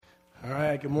All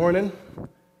right, good morning.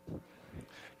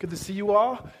 Good to see you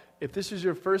all. If this is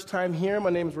your first time here, my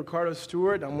name is Riccardo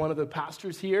Stewart. I'm one of the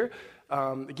pastors here.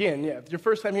 If your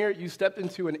first time here, you stepped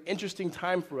into an interesting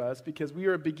time for us because we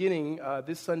are beginning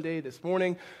this Sunday, this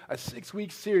morning, a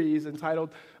 6-week series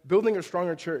entitled Building a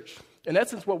Stronger Church. In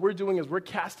essence, what we're doing is we're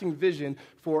casting vision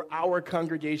for our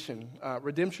congregation.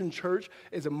 Redemption Church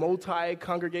is a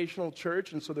multi-congregational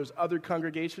church, and so there's other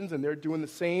congregations, and they're doing the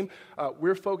same.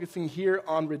 We're focusing here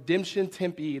on Redemption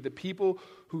Tempe, the people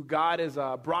who God has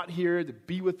brought here to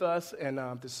be with us and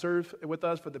to serve with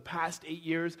us for the past 8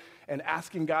 years, and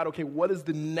asking God, okay, what does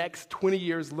the next 20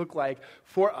 years look like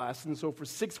for us? And so for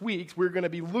 6 weeks, we're going to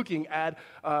be looking at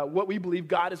what we believe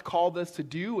God has called us to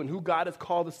do and who God has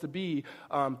called us to be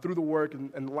through the work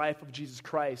and life of Jesus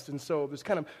Christ. And so there's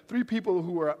kind of 3 people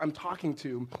who I'm talking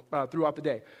to throughout the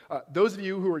day. Those of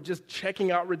you who are just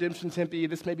checking out Redemption Tempe,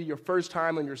 this may be your first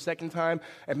time and your second time,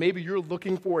 and maybe you're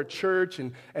looking for a church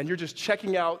and you're just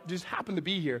checking out, just happen to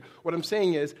be here. What I'm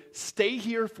saying is stay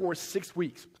here for 6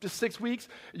 weeks. Just 6 weeks,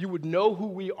 you would know who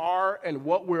we are and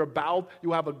what we're about.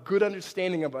 You'll have a good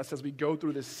understanding of us as we go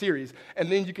through this series,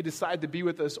 and then you could decide to be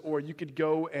with us, or you could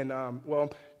go and,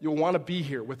 you'll want to be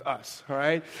here with us, all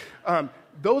right?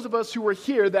 Those of us who are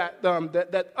here,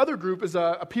 that other group is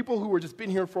people who have just been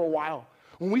here for a while.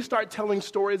 When we start telling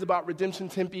stories about Redemption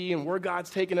Tempe and where God's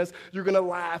taken us, you're going to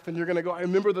laugh and you're going to go, I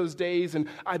remember those days and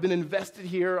I've been invested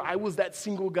here. I was that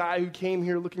single guy who came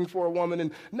here looking for a woman,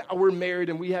 and now we're married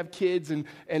and we have kids, and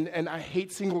I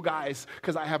hate single guys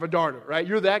because I have a daughter, right?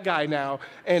 You're that guy now.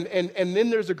 And then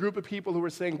there's a group of people who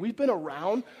are saying, we've been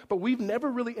around, but we've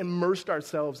never really immersed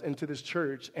ourselves into this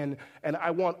church. And I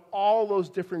want all those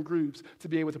different groups to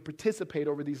be able to participate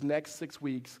over these next 6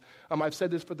 weeks. I've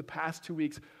said this for the past 2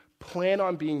 weeks. Plan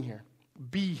on being here.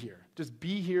 Be here. Just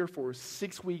be here for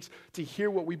 6 weeks to hear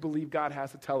what we believe God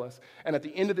has to tell us. And at the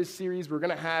end of this series, we're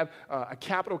going to have a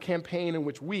capital campaign in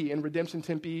which we, in Redemption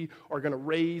Tempe, are going to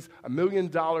raise $1 million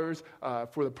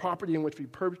for the property in which we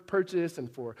purchased,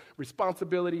 and for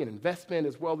responsibility and investment,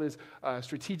 as well as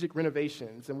strategic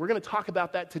renovations. And we're going to talk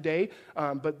about that today.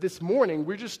 But this morning,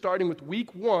 we're just starting with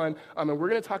week 1, and we're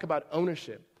going to talk about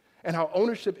ownership. And how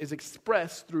ownership is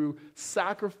expressed through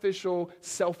sacrificial,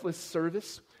 selfless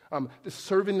service,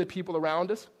 serving the people around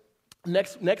us.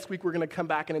 Next week, we're going to come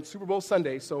back, and it's Super Bowl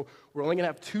Sunday, so we're only going to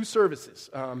have 2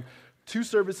 services. 2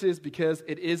 services because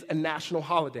it is a national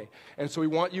holiday. And so we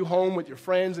want you home with your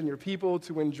friends and your people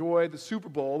to enjoy the Super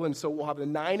Bowl. And so we'll have the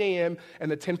 9 a.m. and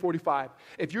the 10:45.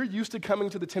 If you're used to coming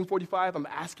to the 10:45, I'm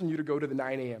asking you to go to the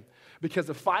 9 a.m. Because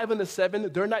the 5 and the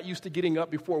 7, they're not used to getting up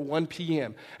before 1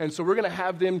 p.m. And so we're going to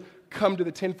have them come to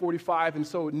the 10:45. And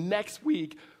so next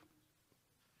week,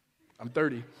 I'm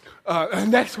 30.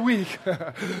 Next week,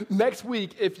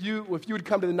 if you would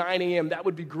come to the 9 a.m., that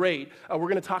would be great. We're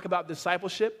going to talk about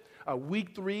discipleship. Week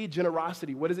 3,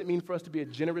 generosity. What does it mean for us to be a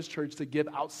generous church, to give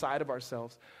outside of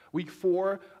ourselves? Week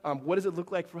 4, what does it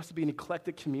look like for us to be an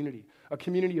eclectic community? A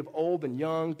community of old and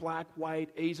young, black, white,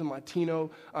 Asian,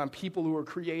 Latino, people who are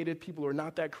creative, people who are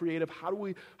not that creative.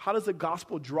 How does the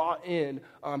gospel draw in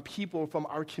people from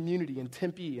our community in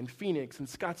Tempe and Phoenix and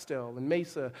Scottsdale and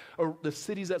Mesa, or the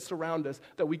cities that surround us,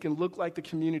 that we can look like the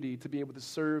community to be able to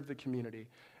serve the community?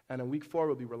 And in week 4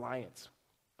 will be reliance.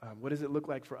 What does it look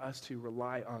like for us to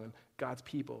rely on God's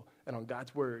people and on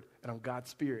God's word and on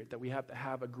God's spirit, that we have to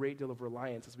have a great deal of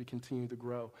reliance as we continue to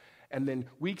grow? And then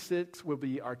week 6 will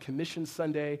be our Commission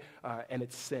Sunday, and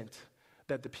it's sent.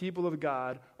 That the people of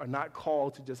God are not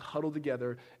called to just huddle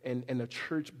together in a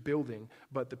church building,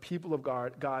 but the people of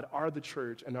God are the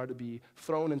church and are to be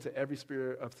thrown into every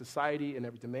sphere of society and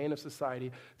every domain of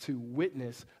society to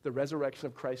witness the resurrection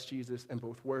of Christ Jesus in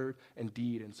both word and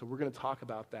deed. And so we're going to talk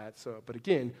about that. But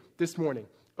again, this morning,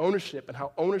 ownership and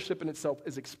how ownership in itself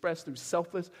is expressed through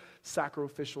selfless,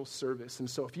 sacrificial service. And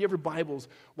so if you have your Bibles,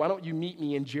 why don't you meet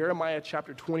me in Jeremiah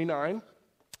chapter 29.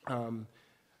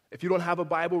 If you don't have a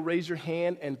Bible, raise your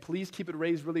hand, and please keep it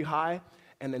raised really high,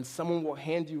 and then someone will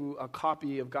hand you a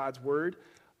copy of God's Word.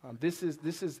 This is.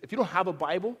 If you don't have a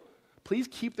Bible, please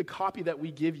keep the copy that we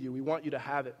give you. We want you to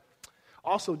have it.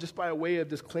 Also, just by way of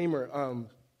disclaimer,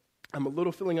 I'm a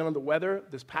little feeling under the weather.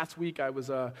 This past week, I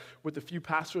was with a few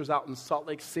pastors out in Salt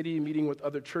Lake City, meeting with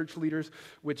other church leaders,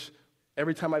 which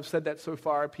every time I've said that so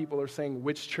far, people are saying,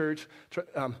 which church?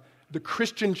 The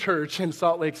Christian church in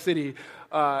Salt Lake City.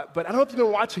 But I don't know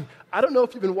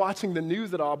if you've been watching the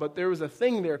news at all, but there was a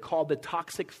thing there called the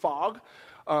toxic fog.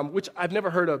 which I've never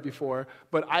heard of before,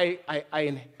 but I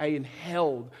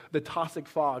inhaled the toxic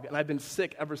fog, and I've been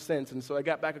sick ever since. And so I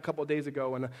got back a couple of days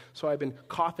ago, and so I've been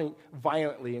coughing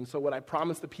violently. And so what I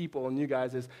promised the people and you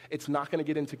guys is it's not going to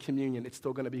get into communion. It's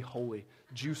still going to be holy,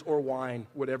 juice or wine,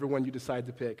 whatever one you decide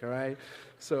to pick, all right?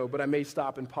 So, but I may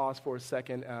stop and pause for a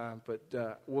second,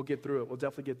 but we'll get through it. We'll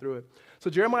definitely get through it. So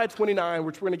Jeremiah 29,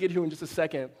 which we're going to get to in just a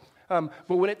second,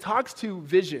 but when it talks to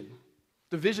vision,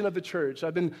 the vision of the church,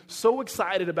 I've been so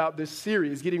excited about this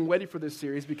series, getting ready for this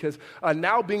series, because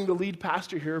now being the lead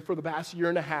pastor here for the past year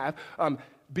and a half,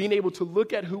 being able to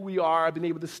look at who we are, I've been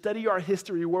able to study our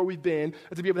history, where we've been,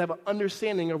 and to be able to have an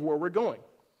understanding of where we're going.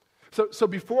 So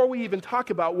before we even talk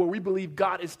about where we believe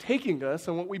God is taking us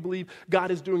and what we believe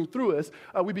God is doing through us,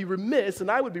 we'd be remiss, and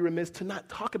I would be remiss, to not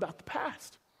talk about the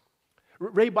past.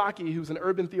 Ray Bakke, who's an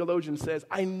urban theologian, says,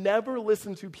 I never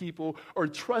listen to people or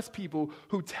trust people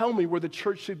who tell me where the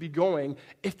church should be going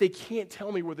if they can't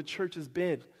tell me where the church has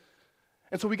been.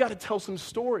 And so we got to tell some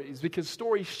stories, because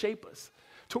stories shape us.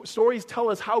 Stories tell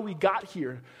us how we got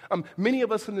here. Many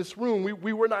of us in this room,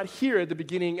 we were not here at the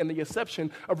beginning and the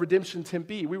inception of Redemption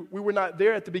Tempe. We were not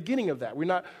there at the beginning of that. We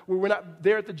were not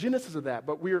there at the genesis of that,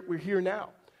 but we're here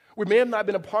now. We may have not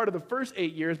been a part of the first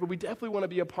 8 years, but we definitely want to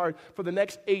be a part for the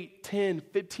next 8, 10,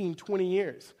 15, 20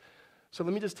 years. So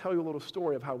let me just tell you a little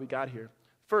story of how we got here.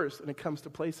 First, when it comes to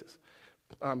places,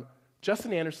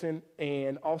 Justin Anderson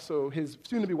and also his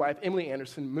soon-to-be wife, Emily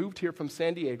Anderson, moved here from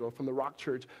San Diego, from the Rock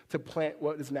Church, to plant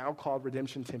what is now called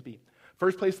Redemption Tempe.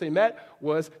 First place they met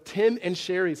was Tim and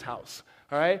Sherry's house.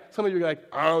 All right? Some of you are like,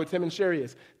 oh, Tim and Sherry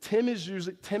is. Tim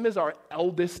is our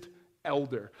eldest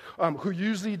elder, who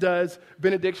usually does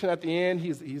benediction at the end.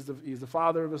 He's the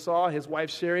father of us all. His wife,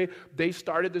 Sherry, they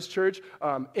started this church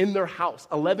in their house,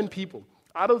 11 people.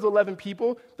 Out of those 11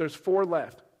 people, there's 4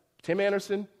 left. Tim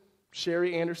Anderson,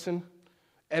 Sherry Anderson,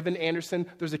 Evan Anderson.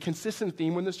 There's a consistent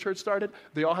theme when this church started.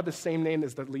 They all had the same name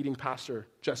as the leading pastor,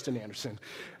 Justin Anderson.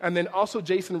 And then also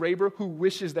Jason Raber, who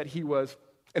wishes that he was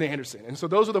an Anderson. And so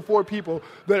those are the 4 people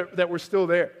that were still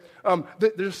there.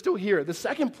 They're still here. The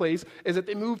second place is that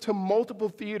they moved to multiple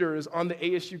theaters on the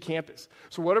ASU campus.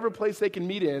 So whatever place they can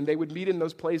meet in, they would meet in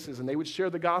those places, and they would share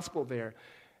the gospel there.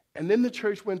 And then the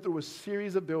church went through a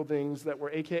series of buildings that were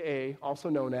AKA, also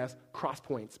known as Cross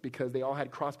Points, because they all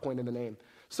had Cross Point in the name.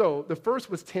 So the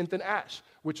first was 10th and Ash,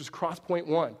 which is Cross Point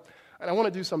 1. And I want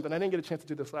to do something. I didn't get a chance to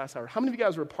do this last hour. How many of you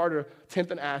guys were a part of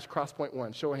 10th and Ash, Cross Point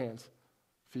 1? Show of hands.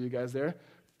 A few of you guys there.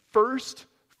 First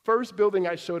building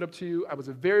I showed up to, I was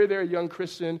a very, very young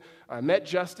Christian. I met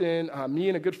Justin. Me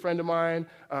and a good friend of mine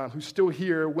who's still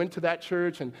here went to that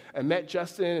church and met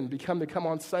Justin and become to come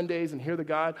on Sundays and hear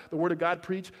the Word of God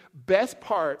preach. Best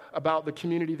part about the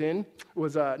community then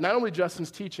was not only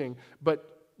Justin's teaching, but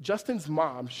Justin's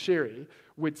mom, Sherry,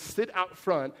 would sit out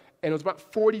front, and it was about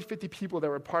 40, 50 people that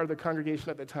were part of the congregation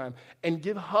at the time, and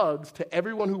give hugs to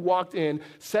everyone who walked in,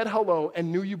 said hello,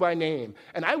 and knew you by name.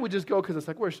 And I would just go, because it's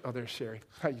like, there's Sherry.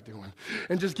 How you doing?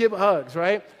 And just give hugs,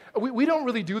 right? We don't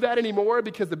really do that anymore,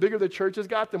 because the bigger the church has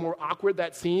got, the more awkward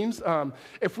that seems.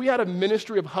 If we had a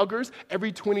ministry of huggers,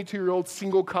 every 22-year-old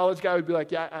single college guy would be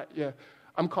like, yeah,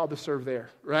 I'm called to serve there,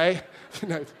 right?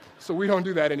 So we don't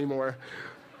do that anymore.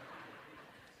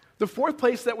 The 4th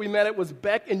place that we met at was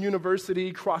Beck and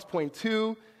University, Cross Point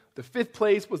 2. The 5th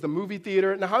place was the movie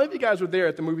theater. Now, how many of you guys were there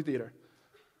at the movie theater?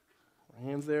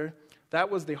 Hands there.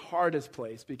 That was the hardest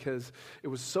place, because it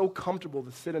was so comfortable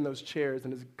to sit in those chairs,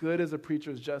 and as good as a preacher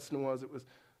as Justin was, it was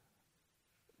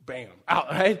bam,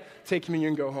 out, right? Take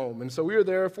communion, go home. And so we were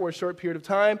there for a short period of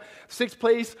time. 6th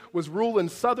place was Rule and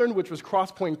Southern, which was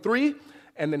Cross Point 3.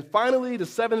 And then finally, the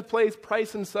 7th place,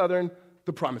 Price and Southern,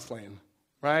 the Promised Land.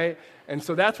 Right? And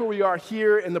so that's where we are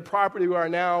here in the property we are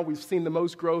now. We've seen the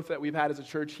most growth that we've had as a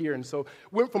church here. And so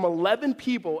went from 11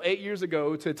 people 8 years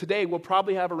ago to today, we'll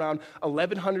probably have around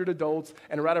 1,100 adults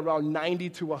and around 90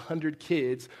 to 100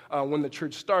 kids. When the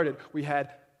church started, we had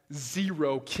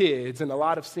 0 kids and a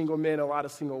lot of single men, a lot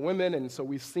of single women. And so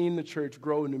we've seen the church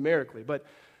grow numerically. But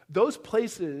those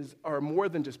places are more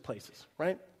than just places,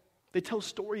 right? They tell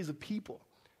stories of people.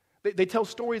 They tell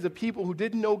stories of people who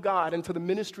didn't know God until the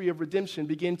ministry of redemption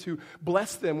began to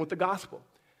bless them with the gospel.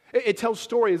 It tells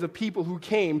stories of people who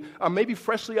came maybe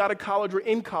freshly out of college or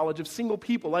in college, of single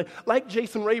people, like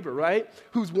Jason Raber, right,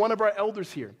 who's one of our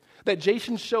elders here. That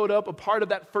Jason showed up a part of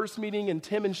that first meeting in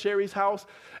Tim and Sherry's house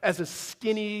as a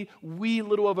skinny, wee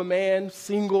little of a man,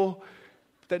 single,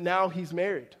 that now he's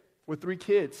married with 3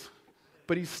 kids.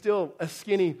 But he's still a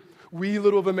skinny, wee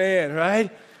little of a man,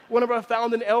 right? one of our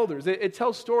founding elders. It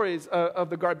tells stories of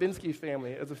the Garbinski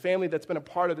family as a family that's been a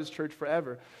part of this church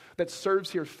forever, that serves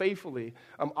here faithfully.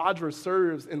 Audra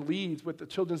serves and leads with the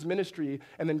children's ministry,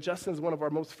 and then Justin's one of our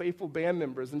most faithful band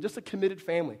members, and just a committed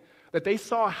family. That they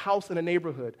saw a house in a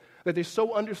neighborhood, that they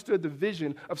so understood the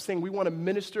vision of saying we want to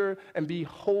minister and be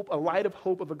hope, a light of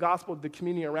hope of the gospel to the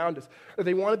community around us, that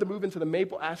they wanted to move into the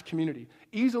Maple Ash community,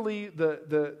 easily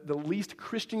the least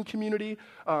Christian community,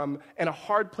 and a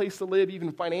hard place to live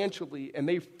even financially, and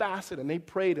they fasted and they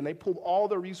prayed and they pulled all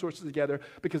their resources together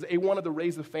because they wanted to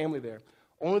raise a family there,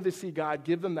 only to see God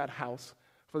give them that house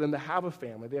for them to have a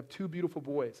family. They have 2 beautiful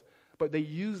boys, but they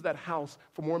use that house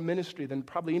for more ministry than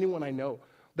probably anyone I know.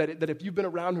 That if you've been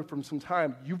around here for some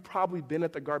time, you've probably been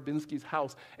at the Garbinski's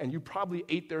house and you probably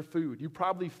ate their food. You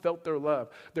probably felt their love.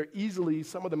 They're easily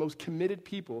some of the most committed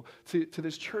people to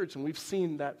this church, and we've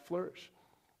seen that flourish.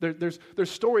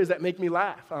 There's stories that make me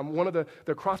laugh. One of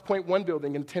the Cross Point 1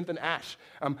 building in 10th and Ash,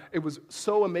 it was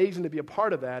so amazing to be a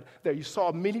part of that you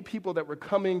saw many people that were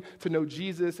coming to know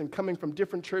Jesus and coming from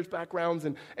different church backgrounds,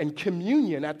 and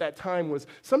communion at that time was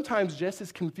sometimes just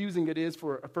as confusing it is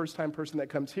for a first-time person that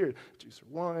comes here. Juice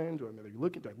or wine? Do I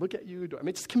look at you?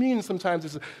 Just communion sometimes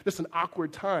is just an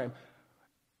awkward time.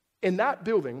 In that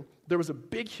building, there was a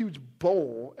big, huge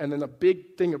bowl and then a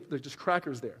big thing of just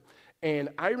crackers there. And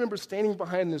I remember standing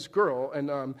behind this girl,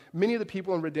 and many of the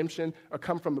people in Redemption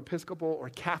come from Episcopal or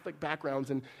Catholic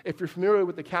backgrounds. And if you're familiar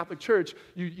with the Catholic Church,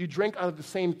 you drink out of the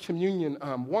same communion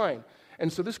wine.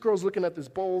 And so this girl's looking at this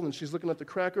bowl, and she's looking at the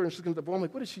cracker, and she's looking at the bowl. I'm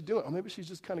like, what is she doing? Oh, maybe she's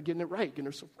just kind of getting it right, getting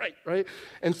herself right?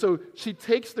 And so she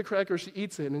takes the cracker, she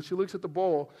eats it, and she looks at the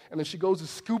bowl, and then she goes to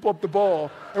scoop up the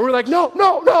bowl. And we're like, no.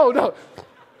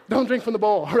 Don't drink from the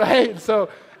bowl, right?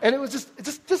 And it was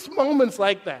just moments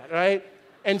like that, right?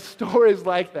 And stories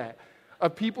like that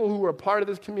of people who were a part of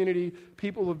this community,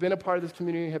 people who have been a part of this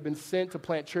community, have been sent to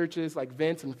plant churches like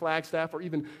Vince and Flagstaff, or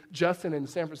even Justin in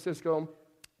San Francisco.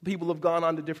 People have gone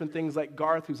on to different things like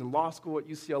Garth, who's in law school at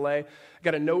UCLA. I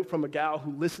got a note from a gal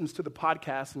who listens to the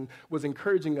podcast and was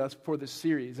encouraging us for this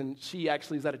series. And she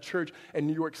actually is at a church in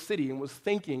New York City and was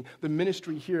thanking the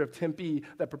ministry here of Tempe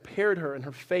that prepared her in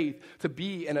her faith to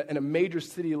be in a major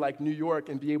city like New York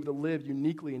and be able to live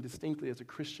uniquely and distinctly as a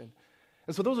Christian.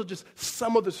 And so those are just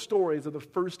some of the stories of the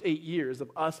first 8 years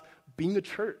of us being a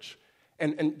church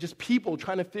and just people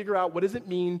trying to figure out what does it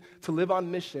mean to live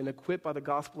on mission equipped by the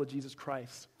gospel of Jesus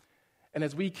Christ. And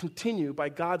as we continue by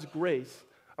God's grace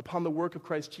upon the work of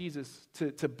Christ Jesus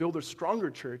to build a stronger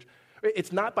church,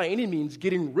 it's not by any means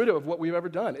getting rid of what we've ever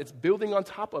done. It's building on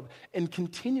top of and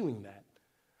continuing that.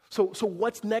 So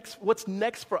what's next? What's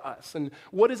next for us? And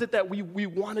what is it that we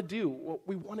want to do? Well,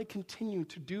 we want to continue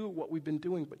to do what we've been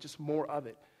doing, but just more of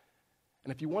it.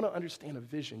 And if you want to understand a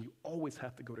vision, you always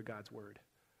have to go to God's word.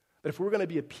 That if we're going to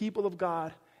be a people of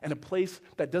God and a place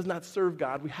that does not serve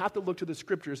God, we have to look to the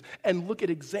scriptures and look at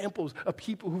examples of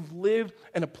people who've lived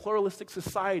in a pluralistic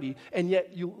society and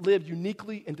yet you live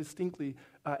uniquely and distinctly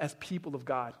as people of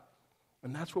God.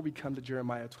 And that's where we come to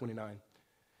Jeremiah 29.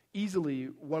 Easily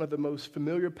one of the most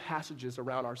familiar passages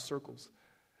around our circles.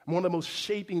 One of the most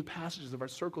shaping passages of our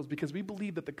circles, because we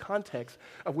believe that the context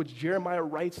of which Jeremiah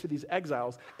writes to these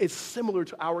exiles is similar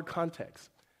to our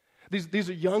context. These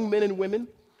are young men and women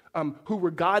who were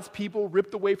God's people,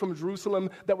 ripped away from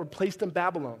Jerusalem, that were placed in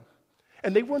Babylon.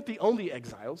 And they weren't the only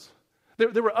exiles.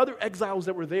 There were other exiles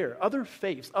that were there, other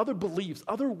faiths, other beliefs,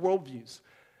 other worldviews.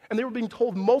 And they were being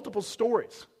told multiple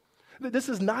stories. This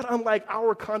is not unlike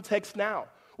our context now.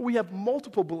 We have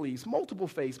multiple beliefs, multiple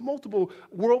faiths, multiple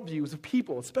worldviews of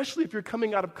people, especially if you're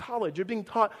coming out of college. You're being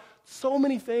taught so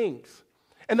many things.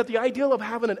 And that the ideal of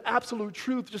having an absolute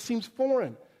truth just seems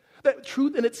foreign. That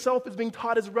truth in itself is being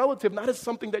taught as relative, not as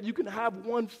something that you can have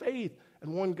one faith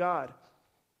and one God.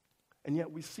 And yet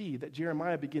we see that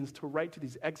Jeremiah begins to write to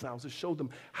these exiles to show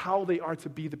them how they are to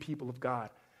be the people of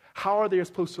God. How are they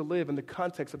supposed to live in the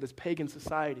context of this pagan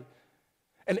society?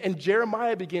 And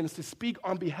Jeremiah begins to speak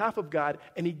on behalf of God,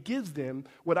 and he gives them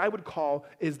what I would call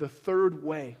is the third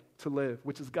way to live,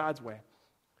 which is God's way.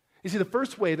 You see, the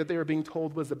first way that they were being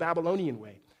told was the Babylonian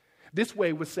way. This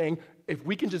way was saying, if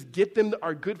we can just get them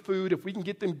our good food, if we can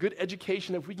get them good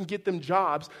education, if we can get them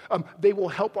jobs, they will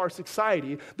help our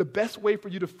society. The best way for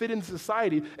you to fit into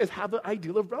society is have the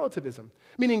ideal of relativism.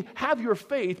 Meaning, have your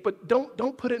faith, but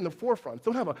don't put it in the forefront.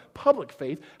 Don't have a public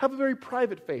faith. Have a very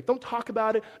private faith. Don't talk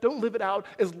about it. Don't live it out.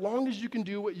 As long as you can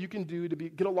do what you can do to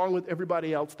get along with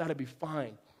everybody else, that'll be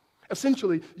fine.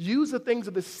 Essentially, use the things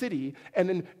of the city and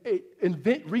then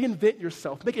reinvent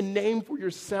yourself. Make a name for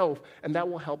yourself, and that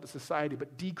will help the society,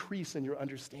 but decrease in your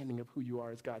understanding of who you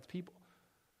are as God's people.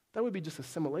 That would be just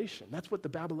assimilation. That's what the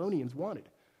Babylonians wanted.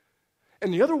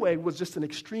 And the other way was just an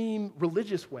extreme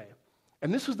religious way.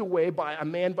 And this was the way by a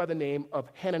man by the name of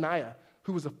Hananiah,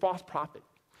 who was a false prophet.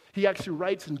 He actually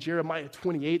writes in Jeremiah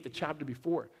 28, the chapter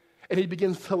before, and he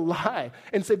begins to lie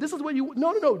and say, this is what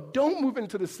no, don't move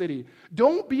into the city.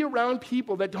 Don't be around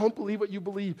people that don't believe what you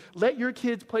believe. Let your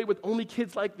kids play with only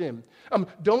kids like them.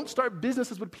 Don't start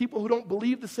businesses with people who don't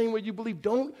believe the same way you believe.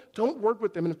 Don't work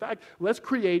with them. And in fact, let's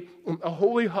create a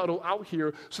holy huddle out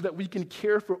here so that we can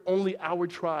care for only our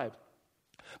tribe,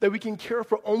 that we can care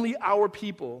for only our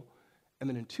people. And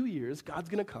then in 2 years, God's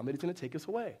going to come and he's going to take us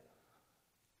away.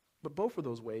 But both of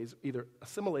those ways, either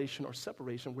assimilation or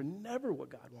separation, were never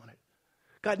what God wanted.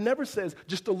 God never says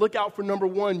just to look out for number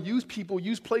one, use people,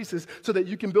 use places so that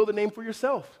you can build a name for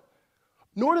yourself.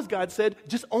 Nor does God say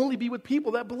just only be with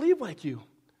people that believe like you.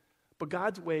 But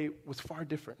God's way was far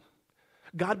different.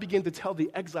 God began to tell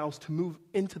the exiles to move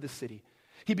into the city.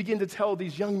 He began to tell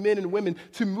these young men and women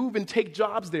to move and take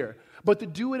jobs there, but to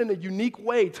do it in a unique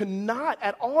way, to not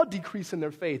at all decrease in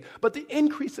their faith, but to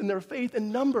increase in their faith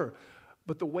in number.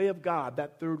 But the way of God,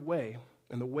 that third way,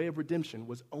 and the way of redemption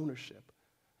was ownership.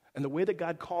 And the way that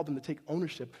God called them to take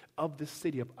ownership of this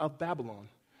city, of Babylon,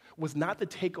 was not to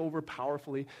take over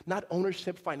powerfully, not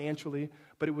ownership financially,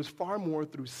 but it was far more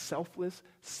through selfless,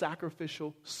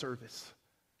 sacrificial service.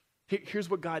 Here's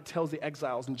what God tells the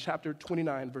exiles in chapter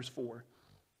 29, verse 4.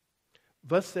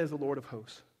 Thus says the Lord of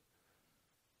hosts,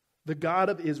 the God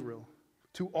of Israel,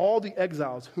 to all the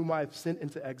exiles whom I have sent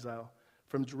into exile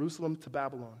from Jerusalem to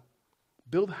Babylon,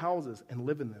 build houses and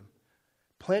live in them.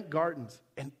 Plant gardens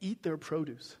and eat their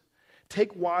produce.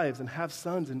 Take wives and have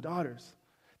sons and daughters.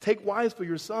 Take wives for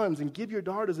your sons and give your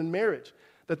daughters in marriage,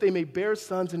 that they may bear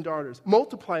sons and daughters.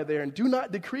 Multiply there and do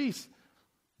not decrease.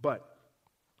 But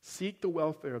seek the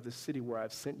welfare of the city where I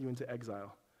have sent you into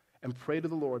exile, and pray to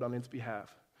the Lord on its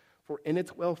behalf. For in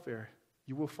its welfare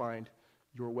you will find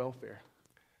your welfare.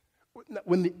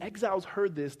 When the exiles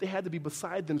heard this, they had to be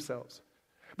beside themselves.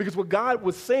 Because what God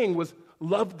was saying was,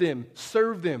 love them,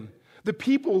 serve them. The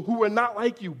people who are not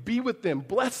like you, be with them,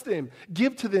 bless them,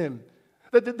 give to them.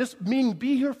 This meaning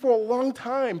be here for a long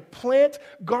time, plant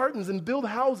gardens and build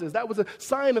houses. That was a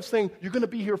sign of saying, you're going to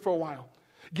be here for a while.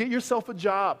 Get yourself a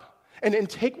job and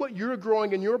take what you're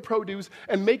growing and your produce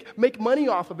and make money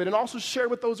off of it and also share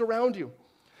with those around you.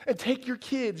 And take your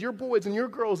kids, your boys and your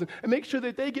girls and make sure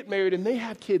that they get married and they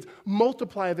have kids.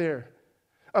 Multiply there.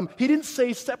 He didn't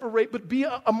say separate, but be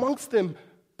amongst them,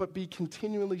 but be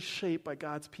continually shaped by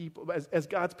God's people, as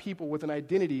God's people with an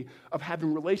identity of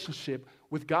having relationship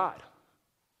with God.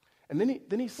 And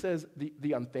then he says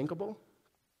the unthinkable.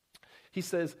 He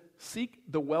says, seek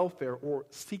the welfare or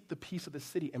seek the peace of the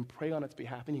city and pray on its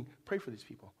behalf. Meaning, pray for these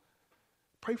people.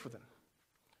 Pray for them.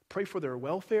 Pray for their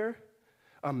welfare,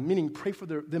 meaning pray for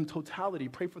them totality.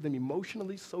 Pray for them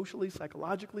emotionally, socially,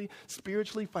 psychologically,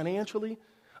 spiritually, financially.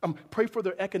 Pray for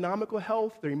their economical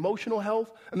health, their emotional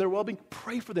health, and their well-being.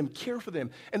 Pray for them, care for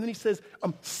them. And then he says,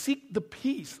 seek the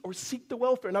peace or seek the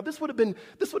welfare. Now, this would have been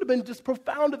just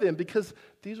profound to them because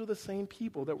these were the same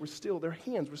people that were still, their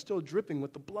hands were still dripping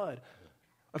with the blood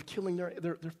of killing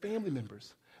their family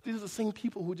members. These are the same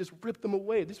people who just ripped them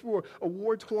away. These were a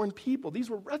war-torn people.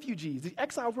 These were refugees. The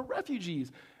exiles were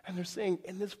refugees. And they're saying,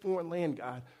 in this foreign land,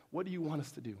 God, what do you want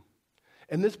us to do?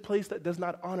 In this place that does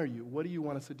not honor you, what do you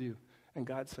want us to do? And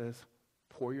God says,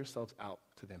 pour yourselves out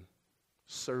to them.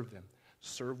 Serve them.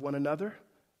 Serve one another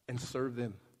and serve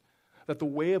them. That the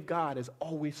way of God is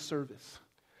always service.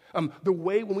 The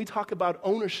way when we talk about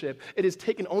ownership, it is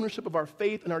taking ownership of our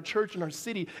faith and our church and our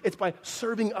city. It's by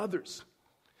serving others.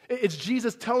 It's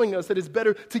Jesus telling us that it's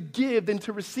better to give than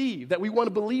to receive, that we want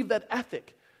to believe that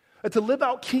ethic. That to live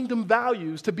out kingdom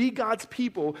values, to be God's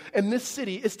people in this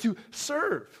city is to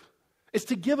serve. It's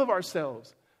to give of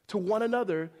ourselves to one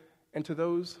another and to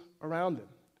those around them.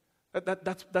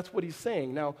 That's what he's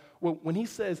saying. Now, when he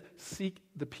says, seek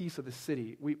the peace of the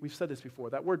city, we've said this before.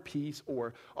 That word peace,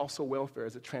 or also welfare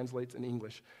as it translates in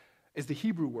English, is the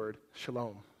Hebrew word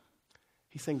shalom.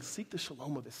 He's saying, seek the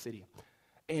shalom of the city.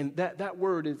 And that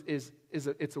word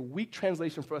it's a weak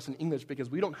translation for us in English because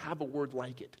we don't have a word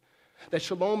like it. That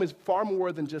shalom is far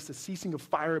more than just a ceasing of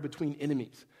fire between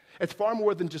enemies. It's far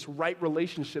more than just right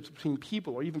relationships between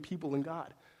people or even people and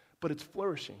God. But it's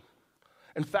flourishing.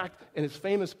 In fact, in his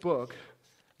famous book,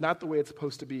 Not the Way It's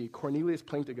Supposed to Be, Cornelius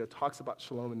Plantinga talks about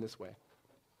shalom in this way.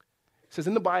 He says,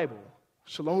 in the Bible,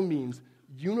 shalom means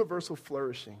universal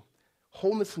flourishing,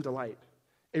 wholeness and delight,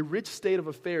 a rich state of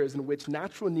affairs in which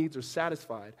natural needs are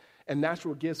satisfied and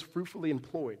natural gifts fruitfully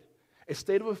employed, a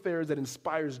state of affairs that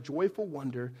inspires joyful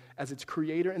wonder as its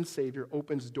creator and savior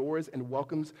opens doors and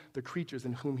welcomes the creatures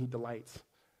in whom he delights.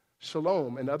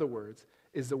 Shalom, in other words,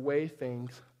 is the way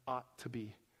things ought to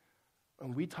be.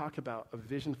 When we talk about a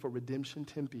vision for Redemption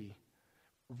Tempe,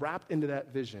 wrapped into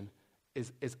that vision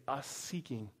is us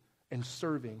seeking and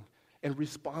serving in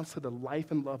response to the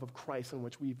life and love of Christ in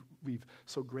which we've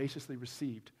so graciously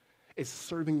received, is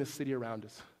serving the city around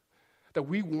us. That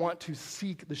we want to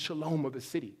seek the shalom of the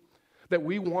city. That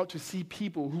we want to see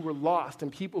people who are lost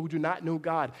and people who do not know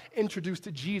God introduced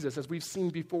to Jesus as we've seen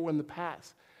before in the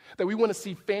past. That we want to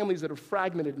see families that are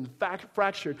fragmented and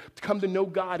fractured come to know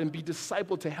God and be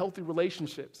discipled to healthy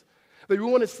relationships. That we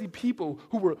want to see people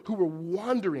who were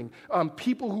wandering,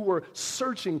 people who were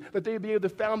searching, that they would be able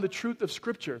to find the truth of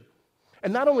Scripture.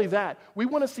 And not only that, we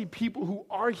want to see people who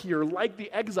are here like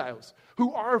the exiles,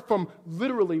 who are from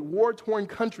literally war-torn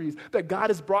countries that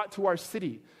God has brought to our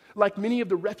city. Like many of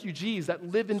the refugees that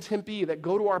live in Tempe, that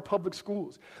go to our public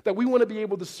schools, that we want to be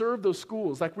able to serve those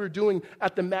schools like we're doing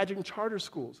at the Magic Charter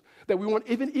Schools, that we want,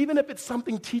 even if it's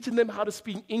something teaching them how to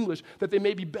speak English, that they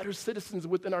may be better citizens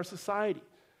within our society.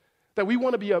 That we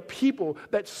want to be a people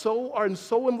that are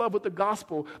so in love with the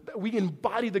gospel that we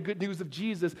embody the good news of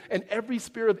Jesus in every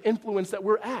sphere of influence that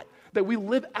we're at. That we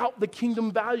live out the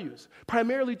kingdom values,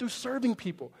 primarily through serving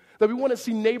people. That we want to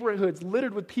see neighborhoods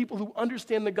littered with people who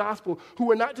understand the gospel, who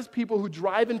are not just people who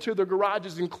drive into their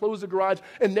garages and close the garage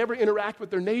and never interact with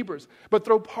their neighbors, but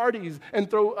throw parties and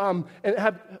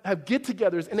have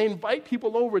get-togethers, and they invite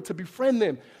people over to befriend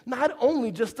them, not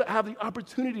only just to have the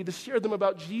opportunity to share them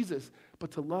about Jesus,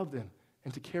 but to love them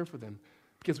and to care for them.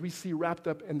 Because we see wrapped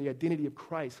up in the identity of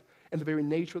Christ and the very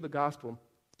nature of the gospel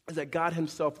is that God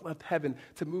himself left heaven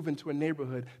to move into a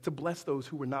neighborhood to bless those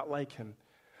who were not like him.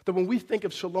 That when we think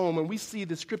of shalom, when we see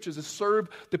the scriptures that serve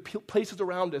the places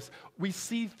around us, we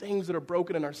see things that are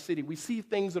broken in our city. We see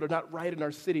things that are not right in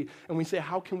our city, and we say,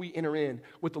 how can we enter in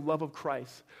with the love of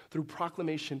Christ through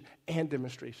proclamation and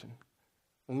demonstration?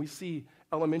 When we see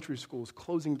elementary schools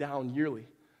closing down yearly,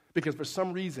 because for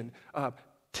some reason,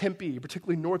 Tempe,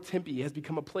 particularly North Tempe, has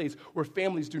become a place where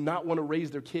families do not want to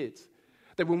raise their kids.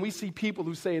 That when we see people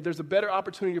who say there's a better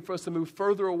opportunity for us to move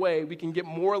further away, we can get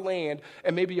more land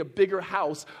and maybe a bigger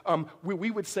house,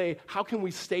 we would say, how can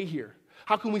we stay here?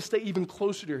 How can we stay even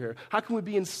closer to here? How can we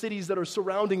be in cities that are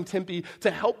surrounding Tempe to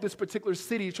help this particular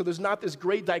city so there's not this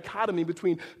great dichotomy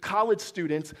between college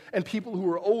students and people who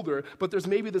are older, but there's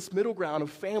maybe this middle ground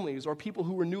of families or people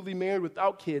who are newly married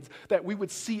without kids, that we would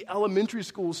see elementary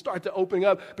schools start to open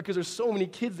up because there's so many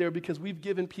kids there because we've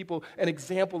given people an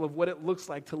example of what it looks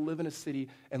like to live in a city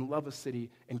and love a city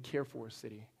and care for a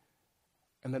city.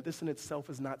 And that this in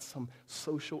itself is not some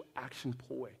social action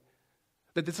ploy.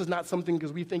 That this is not something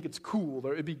because we think it's cool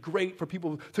or it'd be great for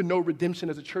people to know redemption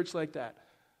as a church like that.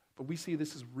 But we see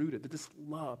this is rooted, that this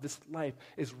love, this life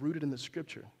is rooted in the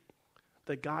scripture.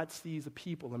 That God sees a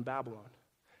people in Babylon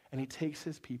and he takes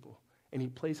his people and he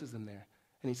places them there.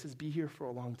 And he says, be here for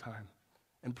a long time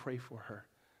and pray for her.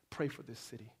 Pray for this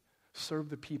city. Serve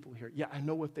the people here. Yeah, I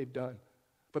know what they've done,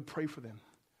 but pray for them.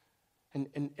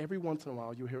 And every once in a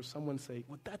while you'll hear someone say,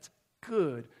 well, that's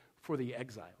good for the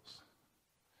exiles.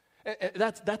 And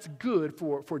that's good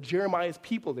for Jeremiah's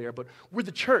people there, but we're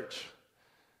the church.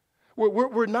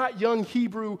 We're not young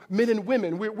Hebrew men and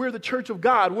women. We're the church of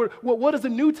God. What does the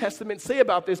New Testament say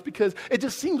about this? Because it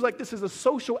just seems like this is a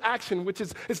social action, which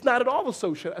is it's not at all a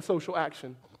social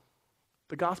action.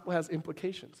 The gospel has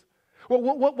implications. Well,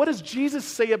 what does Jesus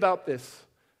say about this?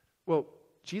 Well,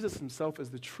 Jesus himself is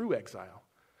the true exile.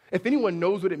 If anyone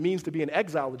knows what it means to be an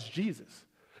exile, it's Jesus.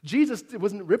 Jesus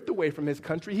wasn't ripped away from his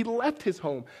country. He left his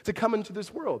home to come into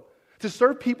this world, to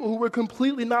serve people who were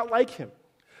completely not like him,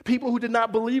 people who did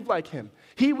not believe like him.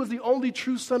 He was the only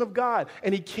true Son of God,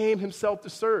 and he came himself to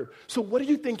serve. So what do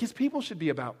you think his people should be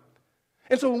about?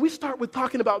 And so when we start with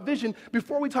talking about vision,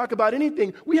 before we talk about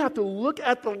anything, we have to look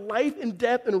at the life and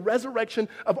death and resurrection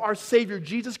of our Savior,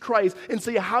 Jesus Christ, and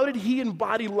say, how did he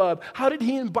embody love? How did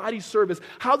he embody service?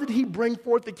 How did he bring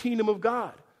forth the kingdom of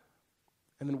God?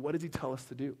 And then what does he tell us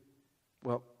to do?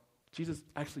 Well, Jesus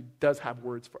actually does have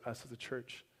words for us as a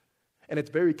church. And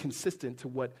it's very consistent to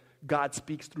what God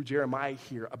speaks through Jeremiah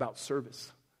here about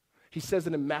service. He says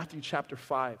it in Matthew chapter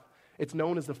 5. It's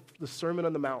known as the Sermon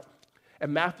on the Mount.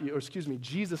 And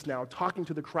Jesus now talking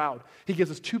to the crowd, he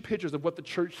gives us two pictures of what the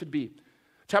church should be.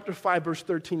 Chapter 5, verse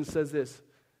 13 says this: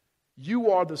 you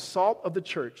are the salt of the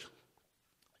church.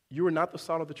 You are not the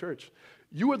salt of the church.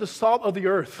 You are the salt of the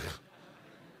earth.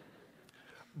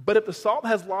 But if the salt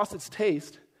has lost its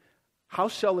taste, how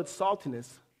shall its saltiness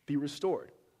be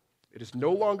restored? It is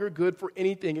no longer good for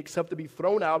anything except to be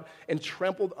thrown out and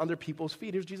trampled under people's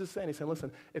feet. Here's Jesus saying, he's saying,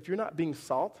 listen, if you're not being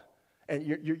salt and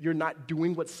you're not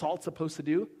doing what salt's supposed to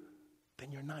do,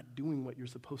 then you're not doing what you're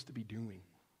supposed to be doing.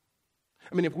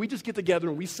 I mean, if we just get together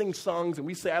and we sing songs and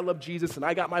we say, I love Jesus and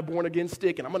I got my born again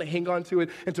stick and I'm going to hang on to it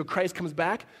until Christ comes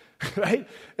back, right?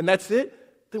 And that's it,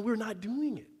 then we're not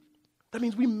doing it. That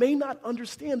means we may not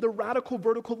understand the radical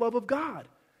vertical love of God.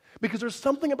 Because there's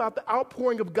something about the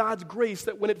outpouring of God's grace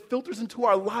that when it filters into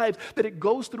our lives, that it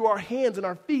goes through our hands and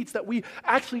our feet, that we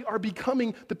actually are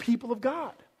becoming the people of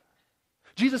God.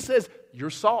 Jesus says, you're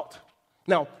salt.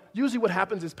 Now, usually what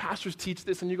happens is pastors teach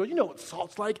this and you go, you know what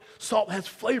salt's like? Salt has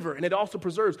flavor and it also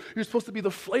preserves. You're supposed to be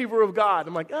the flavor of God.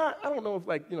 I'm like, I don't know if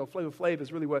Flavor Flav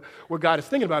is really what God is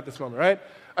thinking about at this moment, right?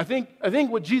 I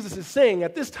think what Jesus is saying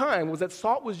at this time was that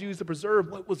salt was used to preserve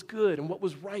what was good and what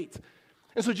was right.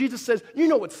 And so Jesus says, you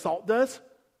know what salt does?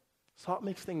 Salt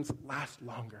makes things last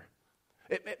longer.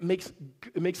 It makes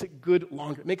it good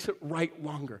longer. It makes it right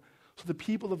longer. So the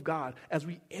people of God, as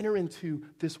we enter into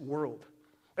this world,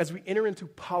 as we enter into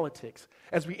politics,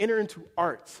 as we enter into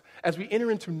arts, as we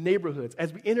enter into neighborhoods,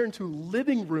 as we enter into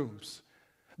living rooms,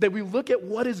 that we look at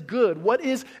what is good, what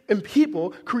is in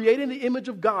people created in the image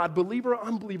of God, believer or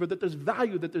unbeliever, that there's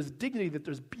value, that there's dignity, that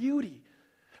there's beauty.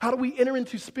 How do we enter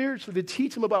into spiritually to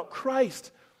teach them about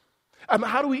Christ?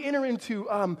 How do we enter into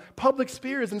public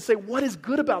spheres and say, what is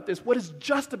good about this? What is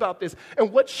just about this?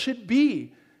 And what should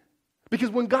be?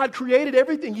 Because when God created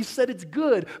everything, he said it's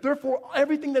good. Therefore,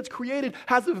 everything that's created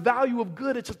has the value of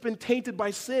good. It's just been tainted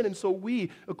by sin. And so we,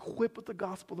 equipped with the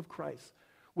gospel of Christ,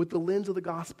 with the lens of the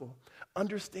gospel,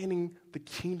 understanding the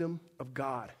kingdom of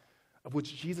God, of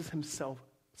which Jesus himself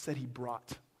said he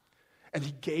brought. And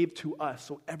he gave to us.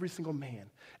 So every single man,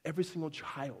 every single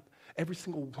child, every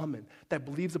single woman that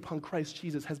believes upon Christ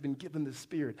Jesus has been given the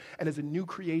Spirit and is a new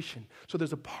creation. So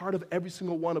there's a part of every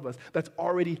single one of us that's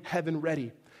already heaven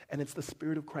ready. And it's the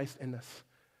Spirit of Christ in us.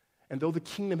 And though the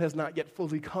kingdom has not yet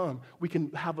fully come, we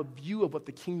can have a view of what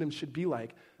the kingdom should be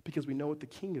like because we know what the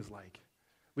king is like.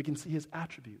 We can see his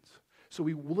attributes. So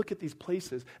we look at these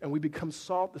places and we become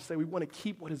salt to say we want to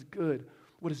keep what is good,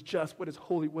 what is just, what is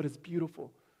holy, what is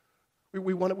beautiful.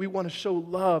 We want to show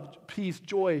love, peace,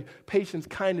 joy, patience,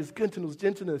 kindness, goodness,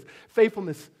 gentleness,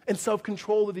 faithfulness, and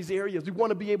self-control of these areas. We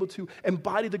want to be able to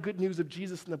embody the good news of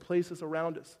Jesus in the places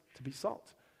around us, to be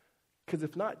salt. Because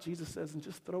if not, Jesus says, and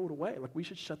just throw it away. Like we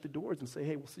should shut the doors and say,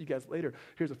 hey, we'll see you guys later.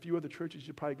 Here's a few other churches you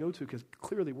should probably go to because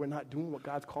clearly we're not doing what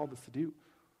God's called us to do.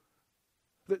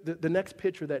 The next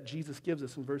picture that Jesus gives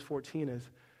us in verse 14 is,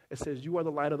 it says, you are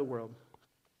the light of the world.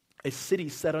 A city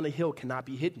set on a hill cannot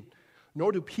be hidden.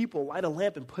 Nor do people light a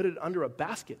lamp and put it under a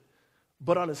basket,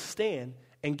 but on a stand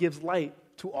and gives light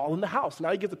to all in the house.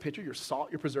 Now he gives a picture, you're salt,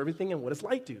 you're preserving thing, and what does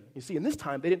light do? You see, in this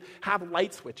time, they didn't have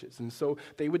light switches, and so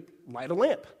they would light a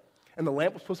lamp. And the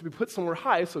lamp was supposed to be put somewhere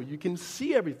high so you can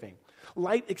see everything.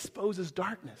 Light exposes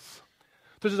darkness.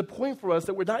 So there's a point for us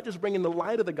that we're not just bringing the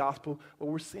light of the gospel, but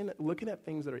we're looking at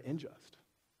things that are unjust.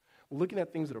 We're looking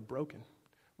at things that are broken.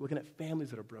 We're looking at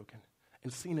families that are broken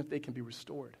and seeing if they can be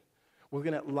restored. We're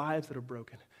looking at lives that are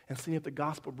broken and seeing if the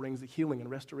gospel brings the healing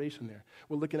and restoration there.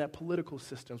 We're looking at political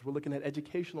systems. We're looking at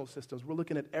educational systems. We're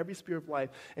looking at every sphere of life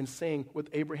and saying with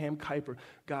Abraham Kuyper,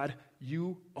 God,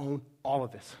 you own all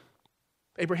of this.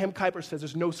 Abraham Kuyper says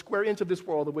there's no square inch of this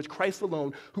world of which Christ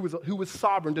alone, who is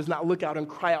sovereign, does not look out and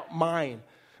cry out, mine.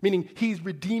 Meaning he's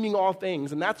redeeming all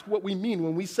things. And that's what we mean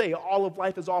when we say all of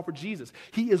life is all for Jesus.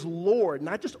 He is Lord,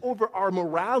 not just over our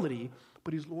morality,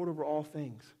 but he's Lord over all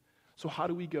things. So how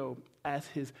do we go as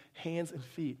his hands and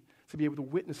feet to be able to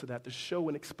witness to that, to show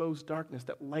and expose darkness,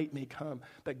 that light may come,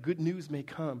 that good news may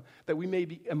come, that we may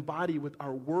be embodied with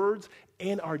our words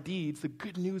and our deeds, the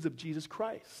good news of Jesus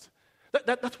Christ.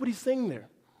 That's what he's saying there.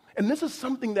 And this is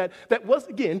something that was,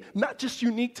 again, not just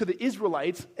unique to the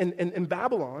Israelites in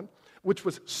Babylon, which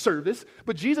was service,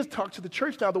 but Jesus talked to the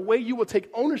church now. The way you will take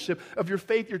ownership of your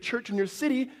faith, your church, and your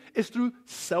city is through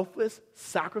selfless,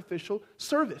 sacrificial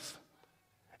service.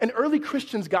 And early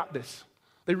Christians got this.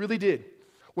 They really did.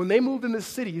 When they moved in the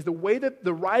cities, the way that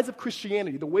the rise of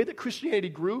Christianity, the way that Christianity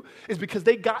grew is because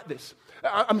they got this.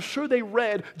 I'm sure they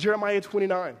read Jeremiah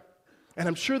 29. And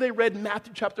I'm sure they read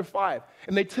Matthew chapter 5,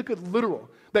 and they took it literal,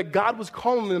 that God was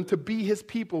calling them to be his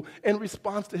people in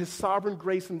response to his sovereign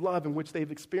grace and love in which they've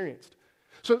experienced.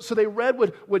 So they read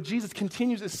what Jesus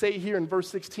continues to say here in verse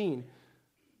 16.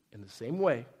 In the same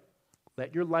way,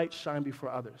 let your light shine before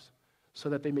others, so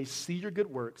that they may see your good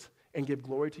works and give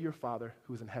glory to your Father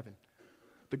who is in heaven.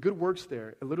 The good works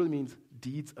there, it literally means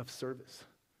deeds of service,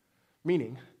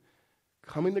 meaning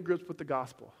coming to grips with the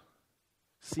gospel,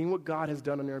 seeing what God has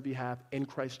done on your behalf in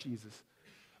Christ Jesus,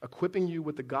 equipping you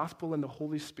with the gospel and the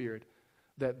Holy Spirit,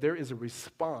 that there is a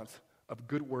response of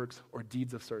good works or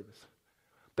deeds of service.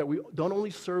 That we don't only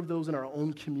serve those in our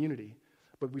own community,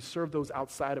 but we serve those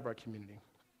outside of our community.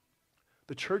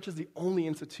 The church is the only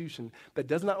institution that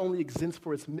does not only exist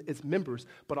for its members,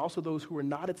 but also those who are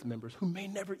not its members, who may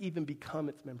never even become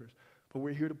its members. But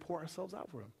we're here to pour ourselves out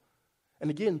for them. And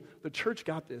again, the church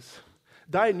got this.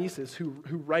 Dionysius, who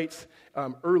writes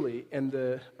early in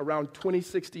around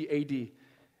 2060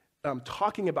 AD,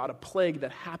 talking about a plague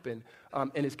that happened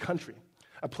in his country,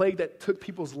 a plague that took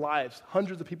people's lives,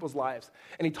 hundreds of people's lives.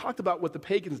 And he talked about what the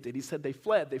pagans did. He said they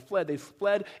fled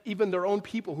even their own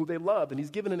people who they loved. And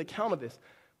he's given an account of this.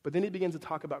 But then he begins to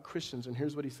talk about Christians, and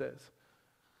here's what he says.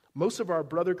 Most of our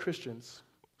brother Christians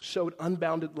showed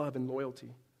unbounded love and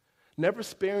loyalty, never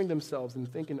sparing themselves and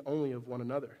thinking only of one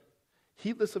another.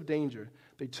 Heedless of danger,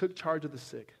 they took charge of the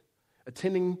sick,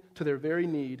 attending to their very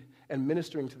need and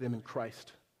ministering to them in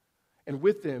Christ. And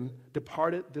with them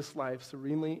departed this life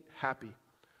serenely happy,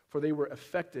 for they were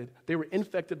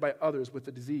infected by others with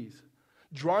the disease,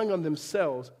 drawing on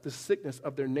themselves the sickness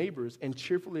of their neighbors and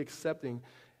cheerfully accepting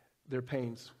their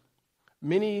pains.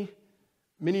 Many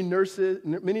nursing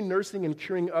and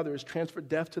curing others transferred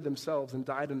death to themselves and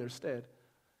died in their stead.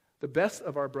 The best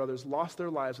of our brothers lost their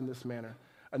lives in this manner.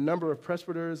 A number of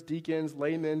presbyters, deacons,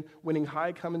 laymen, winning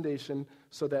high commendation,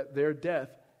 so that their death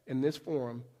in this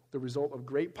form, the result of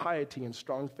great piety and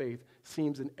strong faith,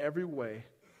 seems in every way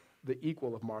the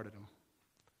equal of martyrdom.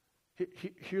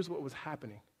 Here's what was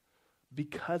happening.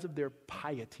 Because of their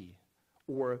piety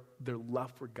or their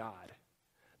love for God,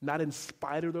 not in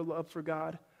spite of their love for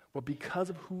God, but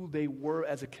because of who they were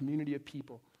as a community of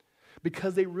people,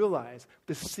 because they realized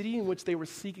the city in which they were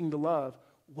seeking to love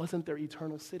wasn't their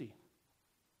eternal city.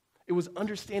 It was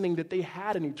understanding that they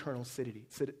had an eternal city,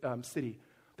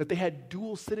 that they had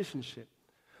dual citizenship,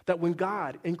 that when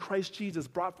God in Christ Jesus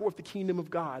brought forth the kingdom of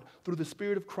God through the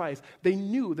Spirit of Christ, they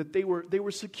knew that they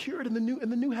were secured in the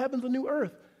new heavens and new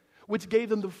earth, which gave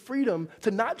them the freedom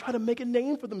to not try to make a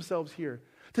name for themselves here,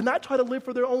 to not try to live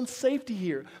for their own safety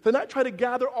here, to not try to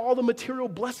gather all the material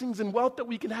blessings and wealth that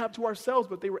we can have to ourselves,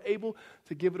 but they were able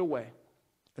to give it away.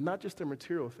 And not just their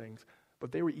material things,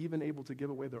 but they were even able to give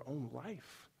away their own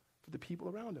life for the people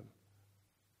around them.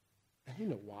 And you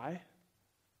know why?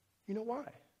 You know why?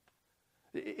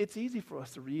 It's easy for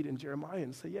us to read in Jeremiah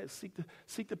and say, yes,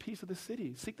 seek the peace of the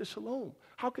city, seek the shalom.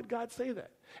 How could God say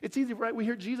that? It's easy, right? We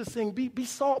hear Jesus saying, be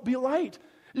salt, be light.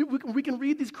 We can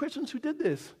read these Christians who did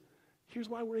this. Here's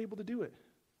why we're able to do it.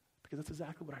 Because that's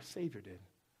exactly what our Savior did.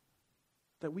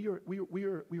 That we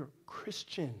are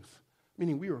Christians,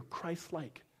 meaning we are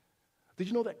Christ-like. Did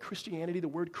you know that Christianity, the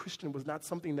word Christian, was not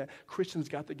something that Christians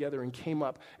got together and came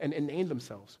up and named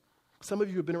themselves? Some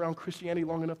of you have been around Christianity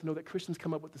long enough to know that Christians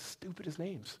come up with the stupidest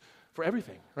names for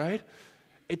everything, right?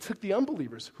 It took the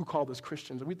unbelievers who called us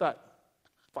Christians, and we thought,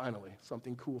 finally,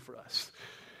 something cool for us.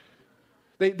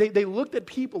 They looked at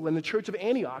people in the church of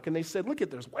Antioch, and they said, look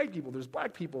there's white people, there's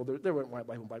black people, there weren't white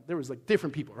people, there was like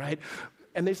different people, right?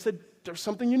 And they said, there's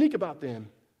something unique about them.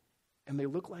 And they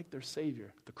look like their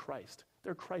Savior, the Christ.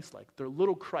 They're Christ-like. They're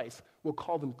little Christ. We'll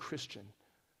call them Christian.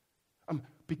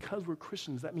 Because we're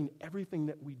Christians, that means everything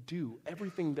that we do,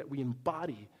 everything that we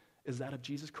embody is that of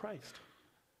Jesus Christ.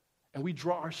 And we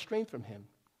draw our strength from him.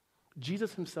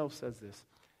 Jesus himself says this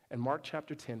in Mark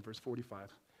chapter 10, verse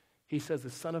 45. He says, the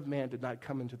Son of Man did not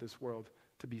come into this world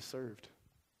to be served.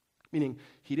 Meaning,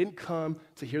 he didn't come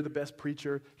to hear the best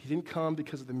preacher. He didn't come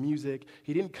because of the music.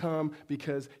 He didn't come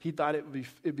because he thought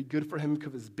it'd be good for him because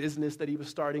of his business that he was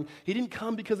starting. He didn't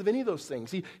come because of any of those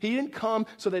things. He didn't come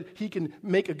so that he can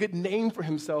make a good name for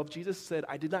himself. Jesus said,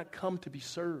 I did not come to be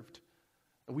served.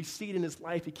 And we see it in his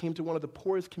life. He came to one of the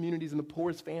poorest communities and the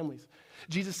poorest families.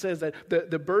 Jesus says that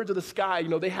the birds of the sky,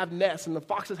 they have nests and the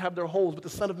foxes have their holes, but the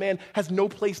Son of Man has no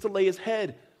place to lay his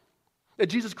head. That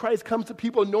Jesus Christ comes to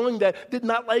people knowing that did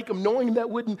not like him, knowing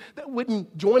that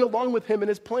wouldn't join along with him in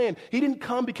his plan. He didn't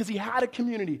come because he had a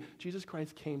community. Jesus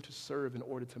Christ came to serve in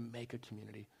order to make a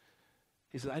community.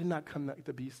 He said, I did not come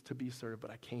to be served,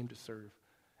 but I came to serve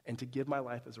and to give my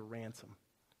life as a ransom.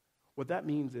 What that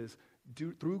means is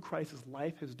through Christ's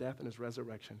life, his death, and his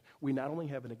resurrection, we not only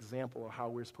have an example of how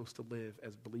we're supposed to live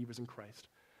as believers in Christ,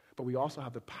 but we also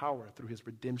have the power through his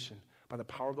redemption, by the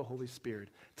power of the Holy Spirit,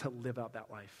 to live out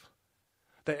that life.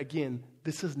 That, again,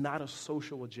 this is not a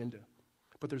social agenda,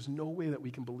 but there's no way that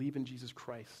we can believe in Jesus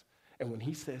Christ. And when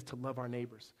he says to love our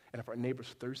neighbors, and if our neighbor's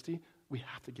thirsty, we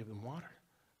have to give them water.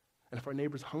 And if our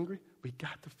neighbor's hungry, we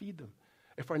got to feed them.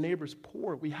 If our neighbor's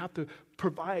poor, we have to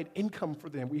provide income for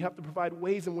them. We have to provide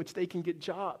ways in which they can get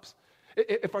jobs.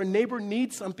 If our neighbor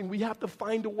needs something, we have to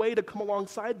find a way to come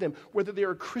alongside them, whether they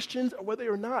are Christians or whether they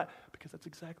are not, because that's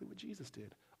exactly what Jesus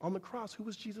did. On the cross, who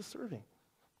was Jesus serving?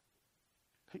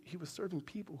 He was serving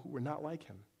people who were not like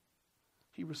him.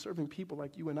 He was serving people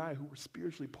like you and I who were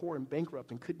spiritually poor and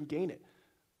bankrupt and couldn't gain it.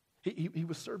 He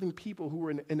was serving people who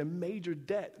were in a major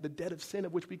debt, the debt of sin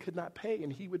of which we could not pay,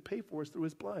 and he would pay for us through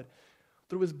his blood.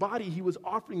 Through his body, he was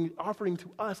offering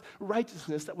to us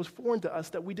righteousness that was foreign to us,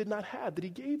 that we did not have, that he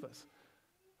gave us.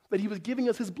 That he was giving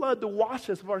us his blood to wash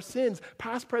us of our sins,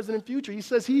 past, present, and future. He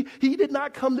says he did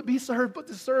not come to be served, but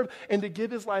to serve and to give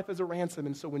his life as a ransom.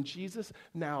 And so when Jesus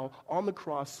now on the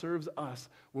cross serves us,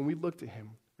 when we look to him,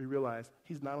 we realize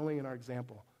he's not only our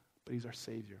example, but he's our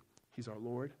Savior. He's our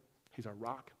Lord, he's our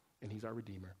rock, and he's our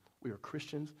Redeemer. We are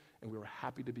Christians, and we are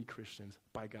happy to be Christians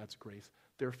by God's grace.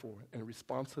 Therefore, in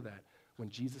response to that, when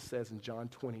Jesus says in John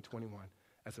 20:21,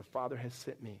 as the Father has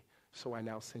sent me, so I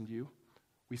now send you,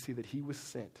 we see that he was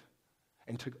sent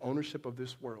and took ownership of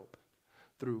this world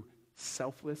through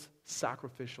selfless,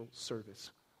 sacrificial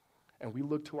service. And we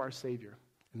look to our Savior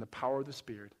in the power of the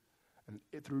Spirit and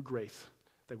through grace,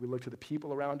 that we look to the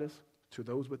people around us, to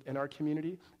those within our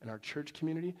community and our church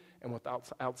community and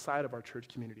outside of our church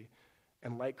community.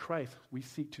 And like Christ, we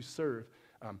seek to serve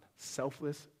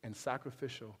selfless and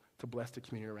sacrificial to bless the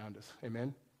community around us.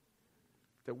 Amen?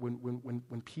 That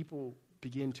when people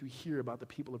begin to hear about the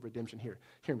people of redemption, hear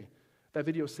me. That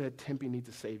video said Tempe needs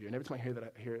a Savior. And every time I hear that,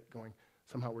 I hear it going,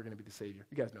 somehow we're going to be the Savior.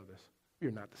 You guys know this. We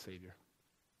are not the Savior.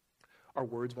 Our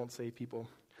words won't save people.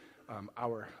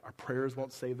 Our prayers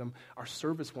won't save them. Our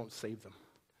service won't save them.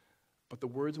 But the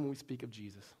words when we speak of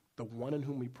Jesus, the one in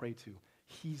whom we pray to,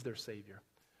 he's their Savior.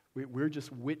 We're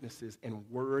just witnesses in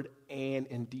word and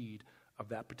in deed of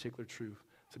that particular truth,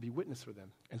 to be witness for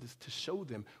them and to show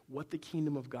them what the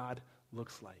kingdom of God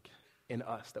looks like in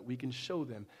us, that we can show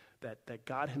them that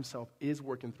God himself is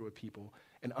working through a people.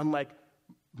 And unlike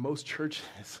most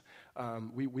churches,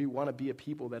 we want to be a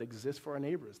people that exist for our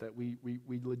neighbors, that we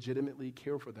legitimately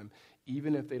care for them,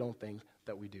 even if they don't think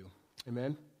that we do.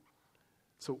 Amen?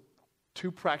 So, two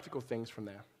practical things from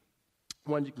there.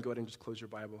 One, you can go ahead and just close your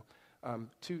Bible.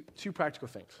 Two practical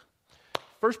things.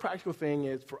 First practical thing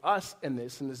is for us in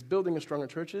this building of stronger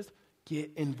churches,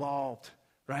 get involved,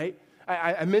 right?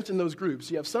 I mentioned those groups.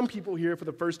 You have some people here for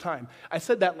the first time. I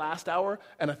said that last hour,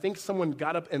 and I think someone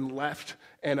got up and left,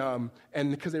 and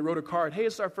because they wrote a card, hey,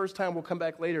 it's our first time, we'll come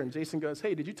back later. And Jason goes,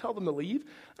 hey, did you tell them to leave?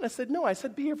 And I said, no, I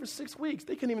said be here for 6 weeks.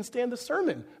 They couldn't even stand the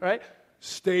sermon, right?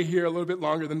 Stay here a little bit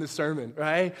longer than the sermon,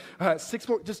 right? 6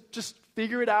 more, just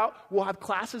figure it out. We'll have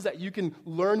classes that you can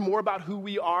learn more about who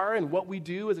we are and what we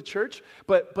do as a church,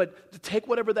 but take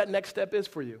whatever that next step is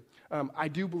for you. I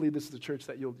do believe this is a church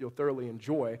that you'll thoroughly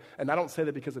enjoy, and I don't say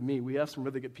that because of me. We have some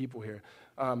really good people here.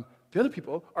 The other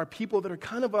people are people that are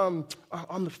kind of on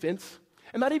the fence,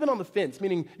 and not even on the fence,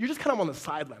 meaning you're just kind of on the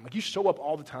sideline. Like you show up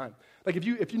all the time. Like if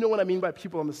you know what I mean by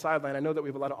people on the sideline, I know that we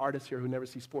have a lot of artists here who never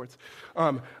see sports.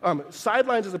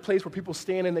 Sidelines is a place where people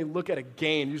stand and they look at a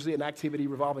game, usually an activity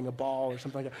revolving a ball or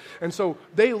something like that. And so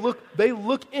they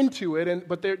look into it,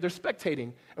 but they're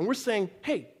spectating. And we're saying,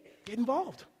 hey, get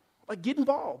involved. Like get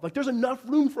involved. Like there's enough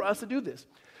room for us to do this.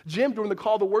 Jim, during the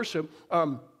call to worship,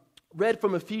 read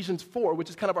from Ephesians 4, which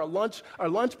is kind of our lunch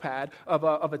pad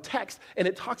of a text, and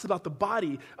it talks about the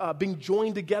body being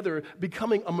joined together,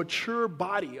 becoming a mature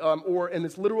body, or in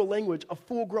its literal language, a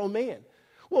full-grown man.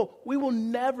 Well, we will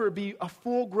never be a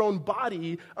full-grown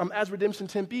body as Redemption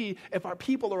Tempe if our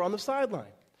people are on the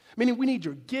sideline. Meaning we need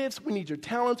your gifts, we need your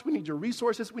talents, we need your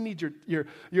resources, we need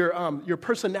your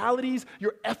personalities,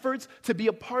 your efforts to be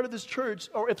a part of this church,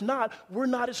 or if not, we're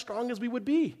not as strong as we would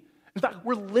be. In fact,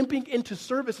 we're limping into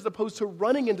service as opposed to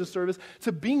running into service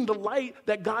to being the light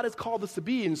that God has called us to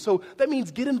be. And so that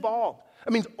means get involved.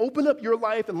 That means open up your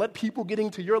life and let people get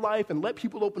into your life and let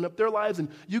people open up their lives and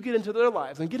you get into their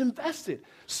lives and get invested.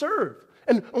 Serve.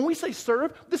 And when we say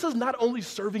serve, this is not only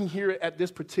serving here at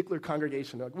this particular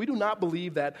congregation. Like, we do not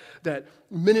believe that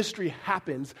ministry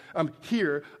happens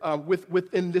here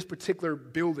within this particular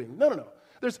building. No.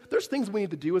 There's things we need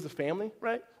to do as a family,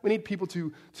 right? We need people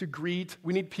to greet.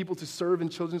 We need people to serve in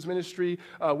children's ministry.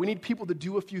 We need people to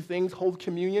do a few things, hold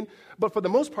communion. But for the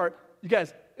most part, you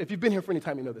guys, if you've been here for any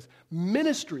time, you know this.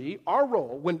 Ministry, our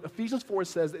role, when Ephesians 4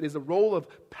 says it is the role of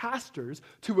pastors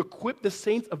to equip the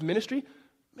saints of ministry,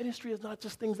 ministry is not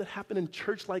just things that happen in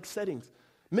church-like settings.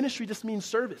 Ministry just means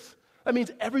service. That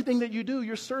means everything that you do,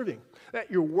 you're serving.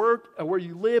 At your work, where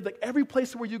you live, like every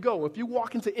place where you go. If you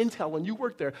walk into Intel and you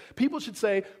work there, people should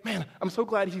say, man, I'm so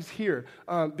glad he's here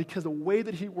because the way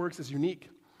that he works is unique.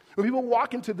 When people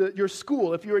walk into your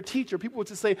school, if you're a teacher, people would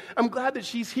just say, I'm glad that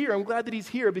she's here. I'm glad that he's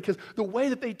here because the way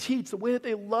that they teach, the way that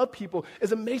they love people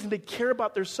is amazing. They care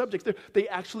about their subjects. They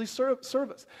actually serve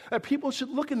us. People should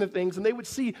look into things and they would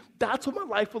see that's what my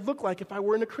life would look like if I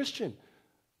weren't a Christian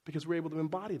because we're able to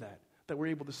embody that we're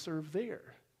able to serve there.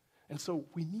 And so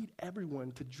we need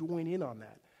everyone to join in on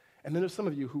that. And then there's some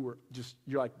of you who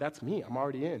you're like, that's me, I'm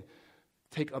already in.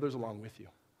 Take others along with you.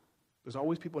 There's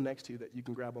always people next to you that you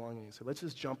can grab along and say, let's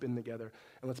just jump in together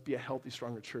and let's be a healthy,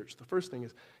 stronger church. The first thing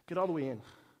is get all the way in.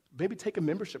 Maybe take a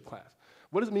membership class.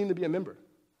 What does it mean to be a member?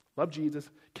 Love Jesus,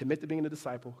 commit to being a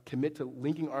disciple, commit to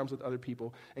linking arms with other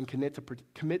people, and commit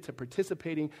to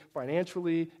participating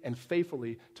financially and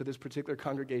faithfully to this particular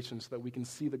congregation so that we can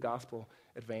see the gospel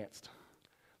advanced.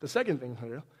 The second thing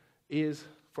here is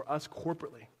for us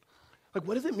corporately. Like,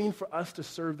 what does it mean for us to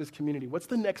serve this community? What's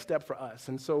the next step for us?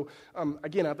 And so,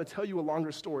 again, I have to tell you a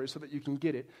longer story so that you can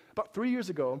get it. About 3 years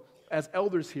ago, as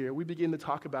elders here, we began to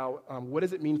talk about what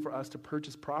does it mean for us to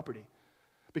purchase property?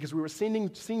 Because we were seeing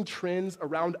trends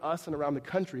around us and around the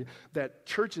country that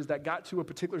churches that got to a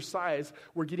particular size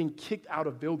were getting kicked out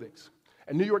of buildings.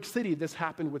 In New York City, this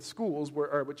happened with schools,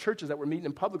 or with churches that were meeting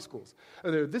in public schools.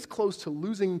 They're this close to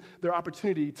losing their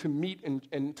opportunity to meet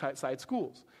inside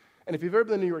schools. And if you've ever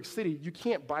been in New York City, you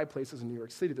can't buy places in New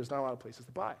York City. There's not a lot of places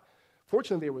to buy.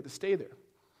 Fortunately, they were able to stay there.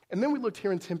 And then we looked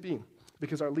here in Tempe,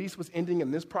 because our lease was ending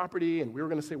in this property, and we were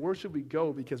going to say, where should we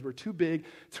go? Because we're too big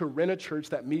to rent a church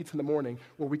that meets in the morning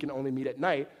where we can only meet at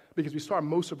night, because we saw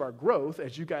most of our growth,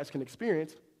 as you guys can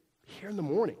experience, here in the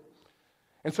morning.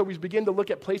 And so we began to look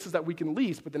at places that we can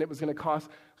lease, but then it was going to cost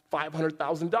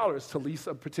 $500,000 to lease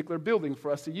a particular building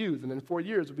for us to use, and in 4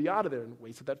 years we'd be out of there and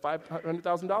wasted that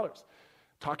 $500,000.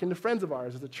 Talking to friends of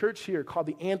ours, there's a church here called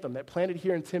The Anthem that planted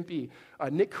here in Tempe.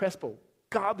 Nick Crespo,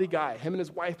 godly guy. Him and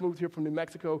his wife moved here from New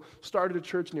Mexico, started a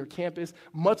church near campus.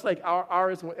 Much like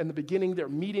ours in the beginning, they're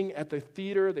meeting at the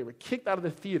theater. They were kicked out of the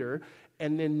theater,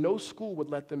 and then no school would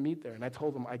let them meet there. And I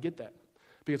told them, I get that.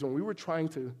 Because when we were trying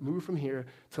to move from here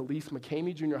to lease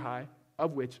McCamey Junior High,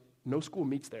 of which no school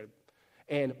meets there,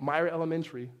 and Myra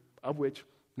Elementary, of which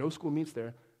no school meets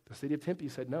there, the city of Tempe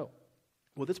said no.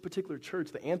 Well, this particular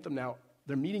church, the Anthem now,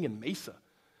 they're meeting in Mesa.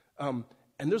 And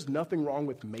there's nothing wrong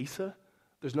with Mesa.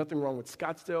 There's nothing wrong with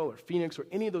Scottsdale or Phoenix or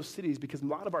any of those cities, because a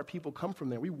lot of our people come from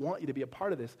there. We want you to be a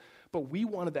part of this. But we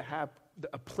wanted to have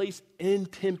a place in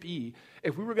Tempe.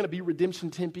 If we were going to be Redemption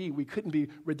Tempe, we couldn't be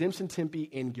Redemption Tempe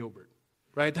in Gilbert,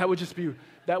 right? That would just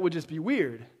be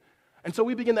weird. And so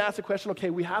we began to ask the question, okay,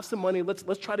 we have some money.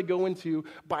 Let's try to go into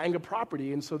buying a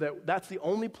property. And so that's the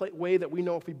only way that we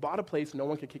know if we bought a place, no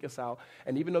one can kick us out.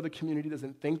 And even though the community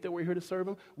doesn't think that we're here to serve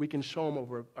them, we can show them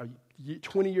over a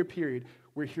 20-year period,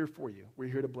 we're here for you. We're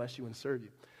here to bless you and serve you.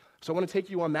 So I want to take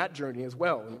you on that journey as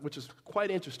well, which is quite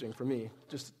interesting for me,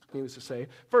 just needless to say.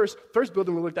 First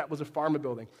building we looked at was a pharma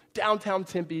building. Downtown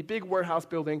Tempe, big warehouse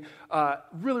building,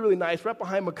 really, really nice, right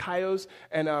behind Macayo's,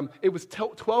 and it was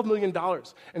 $12 million.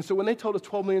 And so when they told us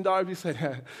 $12 million, we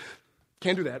said,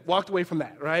 can't do that. Walked away from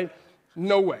that, right?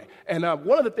 No way. And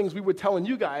one of the things we were telling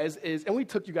you guys is, and we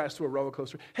took you guys to a roller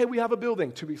coaster, hey, we have a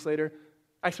building. 2 weeks later,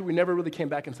 actually, we never really came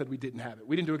back and said we didn't have it.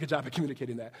 We didn't do a good job of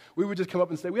communicating that. We would just come up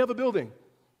and say, we have a building.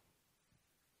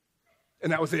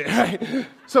 And that was it, right?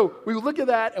 So we would look at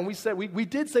that, and we said, we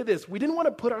did say this. We didn't want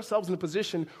to put ourselves in a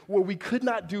position where we could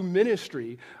not do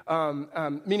ministry,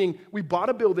 meaning we bought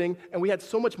a building, and we had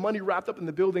so much money wrapped up in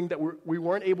the building that we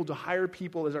weren't able to hire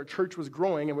people as our church was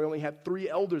growing, and we only had 3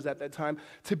 elders at that time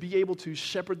to be able to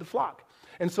shepherd the flock.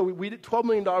 And so we did $12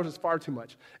 million was far too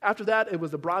much. After that, it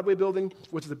was the Broadway building,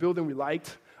 which is a building we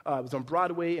liked. It was on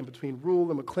Broadway in between Rule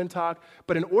and McClintock.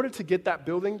 But in order to get that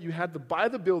building, you had to buy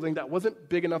the building that wasn't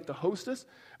big enough to host us,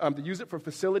 to use it for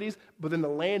facilities, but then the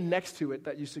land next to it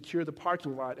that you secure the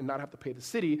parking lot and not have to pay the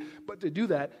city. But to do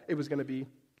that, it was going to be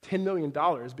 $10 million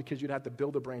because you'd have to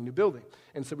build a brand new building.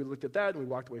 And so we looked at that and we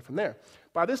walked away from there.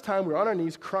 By this time, we were on our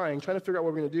knees crying, trying to figure out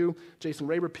what we're going to do. Jason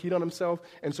Raber peed on himself.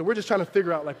 And so we're just trying to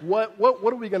figure out, like, what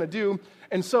are we going to do?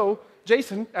 And so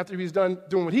Jason, after he's done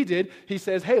doing what he did, he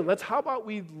says, hey, how about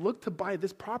we look to buy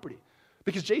this property?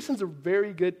 Because Jason's a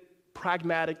very good,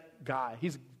 pragmatic guy.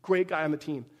 He's a great guy on the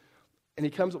team. And he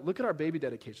comes, look at our baby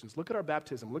dedications, look at our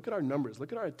baptism, look at our numbers,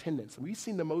 look at our attendance. And we've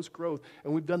seen the most growth,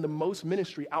 and we've done the most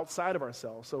ministry outside of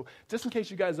ourselves. So just in case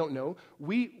you guys don't know,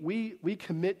 we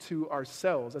commit to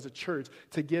ourselves as a church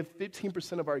to give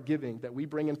 15% of our giving that we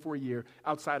bring in for a year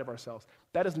outside of ourselves.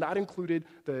 That has not included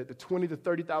the $20,000 to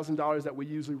 $30,000 that we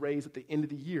usually raise at the end of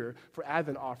the year for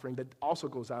Advent offering that also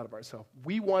goes out of ourselves.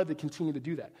 We wanted to continue to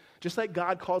do that. Just like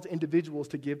God calls individuals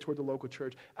to give toward the local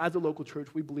church, as a local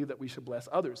church, we believe that we should bless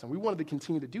others. And we wanted to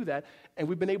continue to do that, and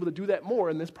we've been able to do that more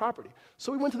in this property.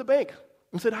 So we went to the bank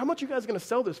and said, how much are you guys going to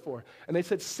sell this for? And they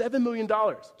said $7 million.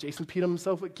 Jason peed on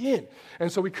himself again. And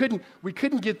so we couldn't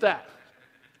get that.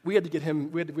 We had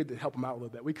to help him out a little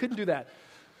bit. We couldn't do that.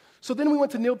 So then we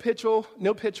went to Neil Pitchell.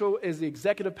 Neil Pitchell is the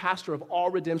executive pastor of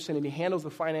All Redemption, and he handles the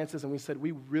finances, and we said,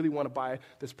 we really want to buy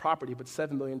this property, but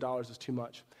 $7 million is too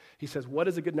much. He says, what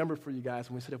is a good number for you guys?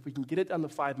 And we said, if we can get it down to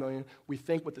 $5 million, we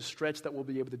think with the stretch that we'll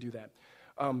be able to do that.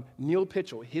 Neil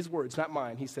Pitchell, his words, not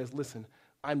mine, he says, listen,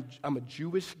 I'm a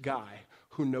Jewish guy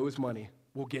who knows money.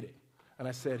 We'll get it. And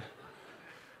I said,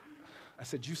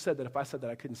 you said that if I said that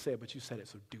I couldn't say it, but you said it,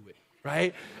 so do it,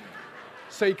 right?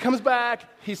 So he comes back,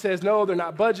 he says, no, they're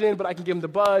not budging, but I can give them the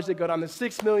budge. They go down to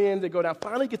 $6 million, they go down,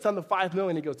 finally gets on the $5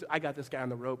 million, he goes, I got this guy on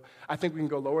the rope. I think we can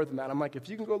go lower than that. I'm like, if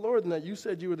you can go lower than that, you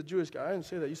said you were the Jewish guy. I didn't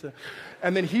say that, you said.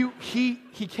 And then he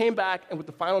came back and with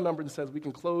the final number and says, we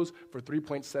can close for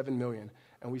 $3.7 million.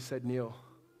 And we said, Neil,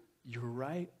 you're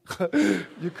right.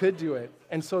 You could do it.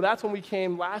 And so that's when we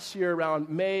came last year around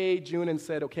May, June, and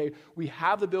said, okay, we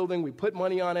have the building. We put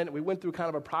money on it. And we went through kind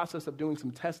of a process of doing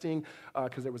some testing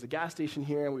because there was a gas station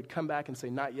here. And we'd come back and say,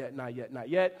 not yet, not yet, not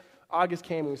yet. August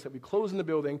came and we said, we closed in the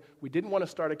building. We didn't want to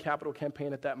start a capital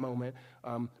campaign at that moment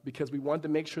because we wanted to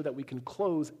make sure that we can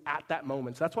close at that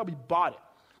moment. So that's why we bought it.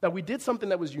 Now, we did something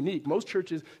that was unique. Most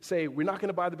churches say, we're not going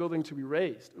to buy the building until we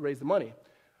raise the money.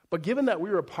 But given that we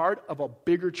were a part of a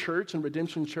bigger church and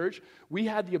Redemption Church, we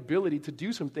had the ability to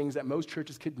do some things that most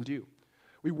churches couldn't do.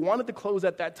 We wanted to close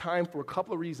at that time for a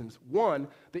couple of reasons. One,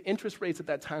 the interest rates at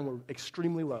that time were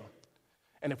extremely low.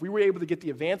 And if we were able to get the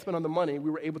advancement on the money, we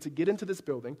were able to get into this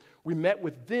building. We met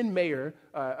with then mayor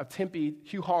of Tempe,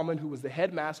 Hugh Hallman, who was the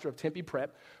headmaster of Tempe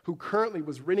Prep, who currently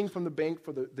was renting from the bank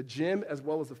for the gym as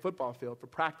well as the football field for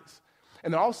practice.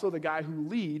 And then also the guy who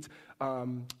leads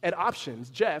at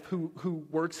Options, Jeff, who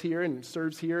works here and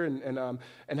serves here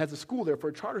and has a school there for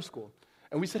a charter school.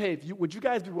 And we said, hey, would you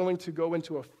guys be willing to go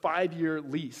into a 5-year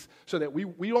lease so that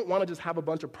we don't want to just have a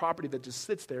bunch of property that just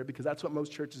sits there because that's what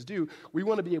most churches do. We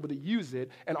want to be able to use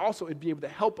it, and also it'd be able to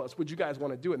help us. Would you guys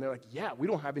want to do it? And they're like, yeah, we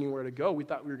don't have anywhere to go. We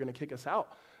thought we were going to kick us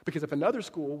out. Because if another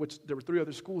school, which there were 3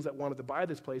 other schools that wanted to buy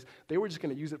this place, they were just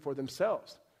going to use it for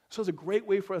themselves. So it's a great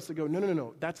way for us to go,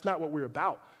 no, that's not what we're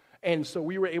about. And so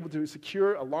we were able to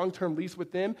secure a long-term lease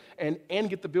with them and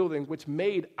get the building, which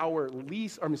made our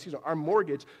our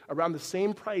mortgage around the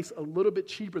same price, a little bit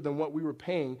cheaper than what we were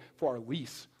paying for our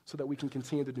lease so that we can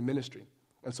continue to do ministry.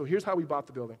 And so here's how we bought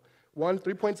the building. One,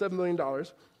 $3.7 million.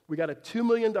 We got a $2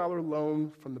 million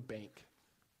loan from the bank.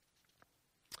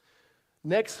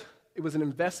 Next, it was an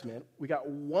investment. We got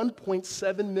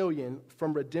 $1.7 million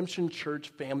from Redemption Church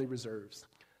Family Reserves.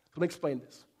 Let me explain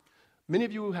this. Many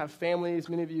of you have families,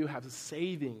 many of you have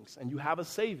savings, and you have a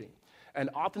saving. And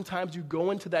oftentimes you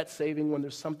go into that saving when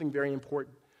there's something very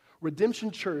important.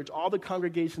 Redemption Church, all the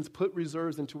congregations put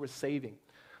reserves into a saving.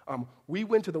 We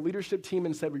went to the leadership team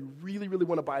and said, we really, really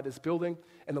want to buy this building.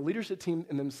 And the leadership team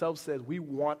in themselves said, we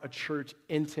want a church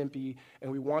in Tempe, and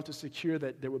we want to secure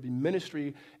that there will be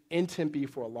ministry in Tempe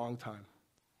for a long time.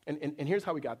 And here's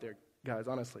how we got there, guys,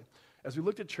 honestly. As we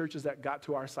looked at churches that got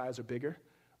to our size or bigger,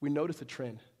 we noticed a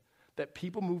trend that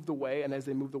people moved away, and as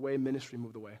they moved away, ministry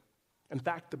moved away. In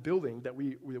fact, the building that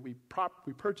we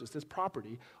purchased, this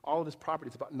property, all of this property,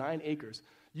 it's about 9 acres,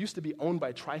 used to be owned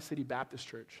by Tri-City Baptist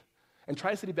Church. And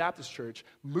Tri-City Baptist Church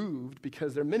moved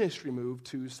because their ministry moved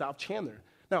to South Chandler.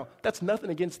 Now, that's nothing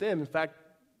against them. In fact,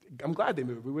 I'm glad they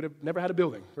moved. We would have never had a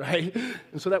building, right?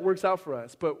 And so that works out for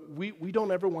us. But we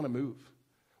don't ever want to move.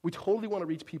 We totally want to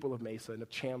reach people of Mesa and of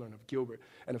Chandler and of Gilbert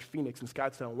and of Phoenix and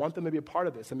Scottsdale. I want them to be a part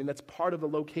of this. I mean, that's part of the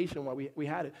location why we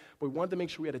had it. But we wanted to make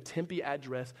sure we had a Tempe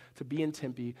address to be in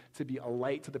Tempe, to be a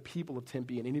light to the people of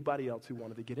Tempe and anybody else who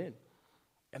wanted to get in.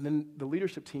 And then the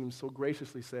leadership team so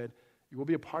graciously said, you will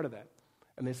be a part of that.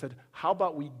 And they said, how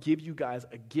about we give you guys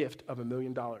a gift of $1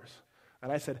 million?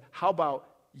 And I said, how about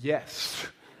yes?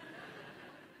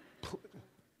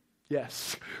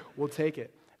 Yes, we'll take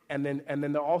it. And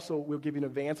then also we'll give you an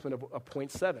advancement of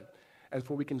 0.7, and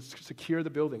so we can secure the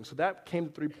building. So that came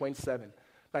to 3.7.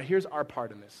 Now here's our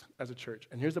part in this as a church,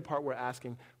 and here's the part we're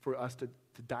asking for us to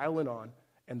dial in on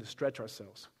and to stretch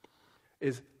ourselves.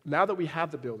 Is now that we have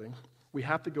the building, we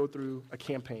have to go through a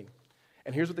campaign.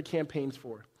 And here's what the campaign's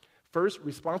for. First,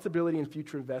 responsibility and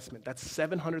future investment. That's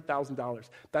 $700,000.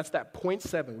 That's that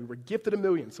 0.7. We were gifted $1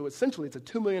 million, so essentially it's a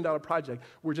 $2 million project.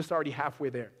 We're just already halfway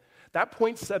there. That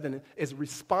 0.7 is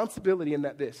responsibility in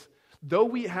that though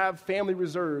we have family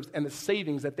reserves and the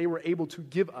savings that they were able to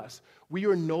give us, we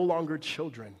are no longer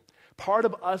children. Part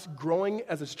of us growing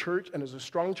as a church and as a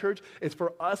strong church is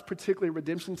for us, particularly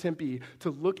Redemption Tempe, to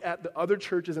look at the other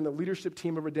churches and the leadership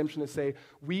team of Redemption and say,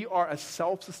 we are a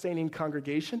self-sustaining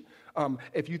congregation.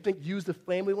 If you use the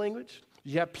family language,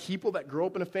 you have people that grow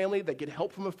up in a family, that get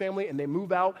help from a family, and they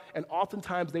move out, and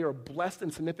oftentimes they are blessed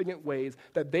in significant ways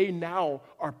that they now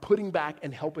are putting back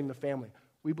and helping the family.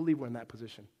 We believe we're in that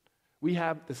position. We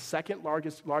have the second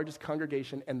largest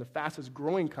congregation and the fastest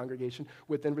growing congregation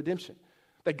within Redemption.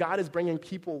 That God is bringing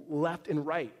people left and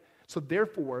right. So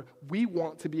therefore, we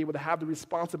want to be able to have the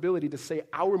responsibility to say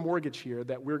our mortgage here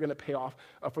that we're going to pay off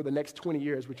for the next 20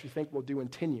 years, which we think we'll do in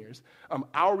 10 years.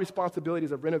 Our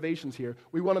responsibilities of renovations here,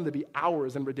 we want them to be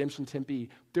ours in Redemption Tempe.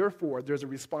 Therefore, there's a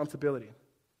responsibility.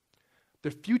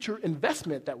 The future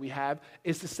investment that we have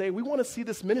is to say we want to see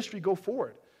this ministry go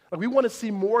forward. Like we want to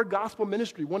see more gospel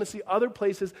ministry. We want to see other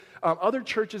places, other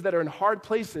churches that are in hard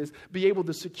places be able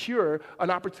to secure an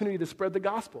opportunity to spread the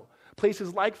gospel.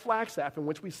 Places like Flagstaff, in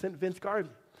which we sent Vince Garvey.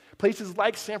 Places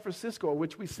like San Francisco, in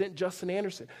which we sent Justin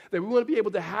Anderson. That we want to be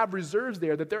able to have reserves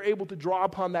there, that they're able to draw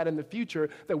upon that in the future,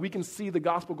 that we can see the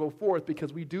gospel go forth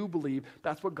because we do believe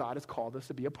that's what God has called us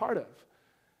to be a part of.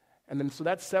 And then so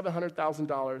that's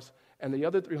 $700,000, and the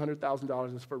other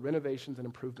 $300,000 is for renovations and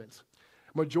improvements.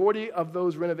 Majority of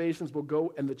those renovations will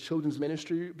go in the children's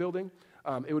ministry building.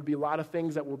 It would be a lot of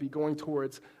things that will be going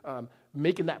towards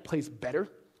making that place better.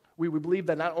 We believe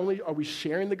that not only are we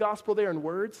sharing the gospel there in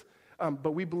words,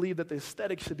 but we believe that the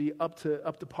aesthetics should be up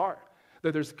to par.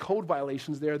 That there's code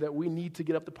violations there that we need to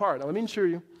get up to par. Now, let me assure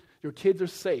you, your kids are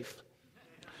safe.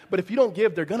 But if you don't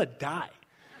give, they're going to die.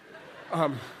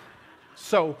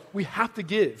 So we have to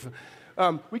give.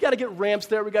 We got to get ramps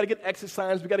there. We got to get exit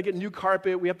signs. We got to get new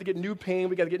carpet. We have to get new paint.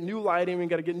 We got to get new lighting. We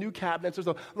got to get new cabinets. There's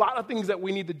a lot of things that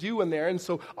we need to do in there. And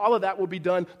so all of that will be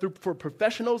done for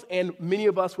professionals, and many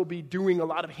of us will be doing a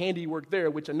lot of handiwork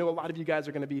there, which I know a lot of you guys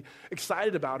are going to be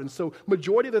excited about. And so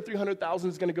majority of the $300,000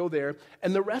 is going to go there,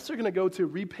 and the rest are going to go to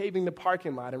repaving the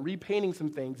parking lot and repainting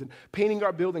some things and painting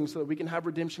our buildings so that we can have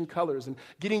Redemption colors and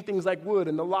getting things like wood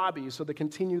in the lobby so to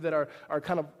continue that our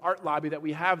kind of art lobby that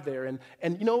we have there.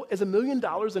 And you know, is $1 million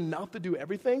enough to do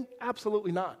everything?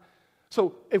 Absolutely not.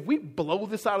 So if we blow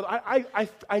this out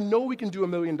of, I know we can do $1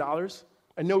 million.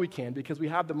 I know we can because we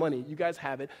have the money. You guys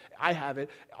have it. I have it.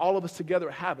 All of us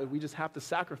together have it. We just have to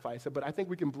sacrifice it. But I think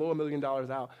we can blow $1 million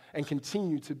out and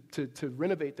continue to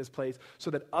renovate this place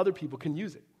so that other people can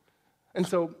use it. And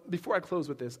so before I close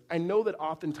with this, I know that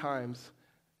oftentimes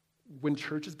when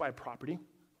churches buy property,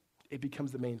 it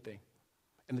becomes the main thing.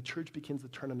 And the church begins to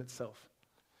turn on itself.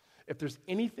 If there's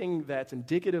anything that's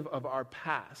indicative of our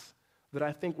past that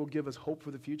I think will give us hope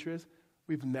for the future is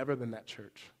we've never been that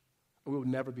church. We will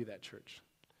never be that church.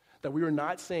 That we are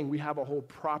not saying we have a whole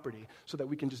property so that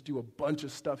we can just do a bunch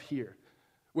of stuff here.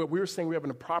 What we're saying we have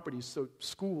a property so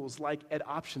schools like Ed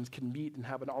Options can meet and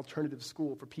have an alternative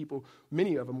school for people,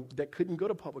 many of them, that couldn't go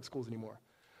to public schools anymore.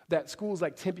 That schools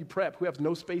like Tempe Prep, who have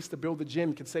no space to build a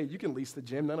gym, can say, you can lease the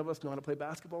gym. None of us know how to play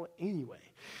basketball anyway.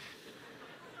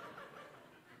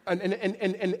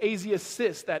 And AZ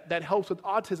Assist that helps with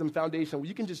Autism Foundation, where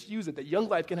you can just use it, that Young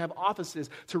Life can have offices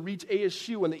to reach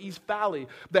ASU in the East Valley,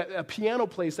 that a piano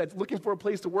place that's looking for a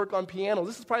place to work on piano.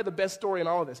 This is probably the best story in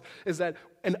all of this, is that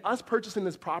in us purchasing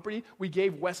this property, we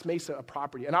gave West Mesa a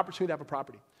property, an opportunity to have a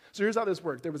property. So here's how this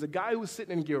worked. There was a guy who was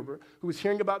sitting in Gilbert who was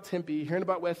hearing about Tempe, hearing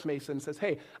about West Mesa, and says,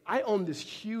 hey, I own this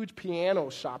huge piano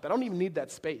shop. I don't even need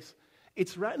that space.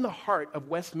 It's right in the heart of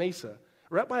West Mesa,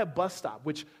 right by a bus stop,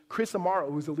 which Chris Amaro,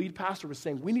 who's the lead pastor, was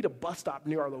saying, we need a bus stop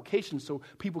near our location so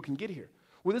people can get here.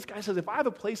 Well, this guy says, if I have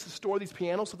a place to store these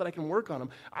pianos so that I can work on them,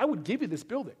 I would give you this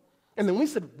building. And then we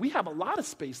said, we have a lot of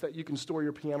space that you can store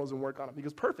your pianos and work on them. He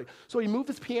goes, perfect. So he moved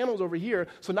his pianos over here.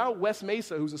 So now West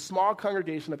Mesa, who's a small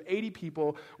congregation of 80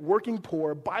 people, working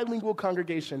poor, bilingual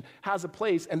congregation, has a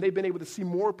place, and they've been able to see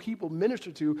more people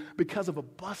minister to because of a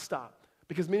bus stop.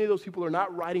 Because many of those people are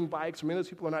not riding bikes, or many of those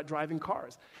people are not driving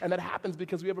cars. And that happens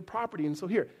because we have a property. And so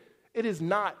here, it is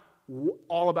not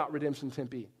all about Redemption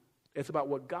Tempe. It's about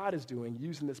what God is doing,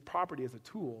 using this property as a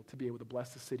tool to be able to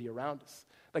bless the city around us.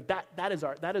 Like that is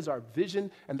our vision,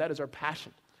 and that is our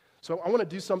passion. So I want to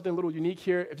do something a little unique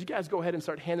here. If you guys go ahead and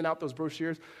start handing out those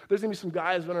brochures, there's going to be some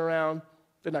guys running around.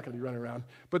 They're not going to be running around,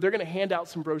 but they're going to hand out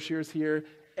some brochures here.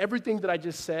 Everything that I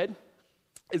just said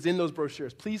is in those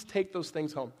brochures. Please take those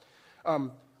things home.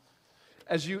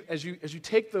 As you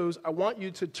take those, I want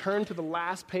you to turn to the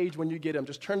last page when you get them.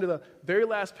 Just turn to the very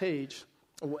last page,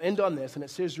 and we'll end on this, and it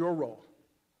says your role.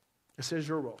 It says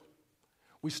your role.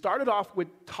 We started off with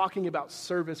talking about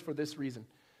service for this reason.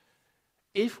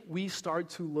 If we start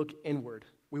to look inward,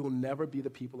 we will never be the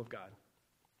people of God.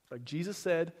 Like Jesus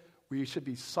said, we should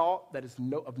be salt that is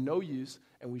of no use,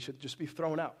 and we should just be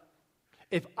thrown out.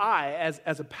 If I,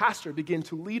 as a pastor, begin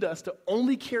to lead us to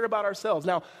only care about ourselves,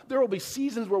 now, there will be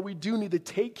seasons where we do need to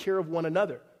take care of one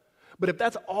another. But if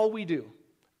that's all we do,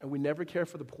 and we never care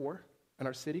for the poor in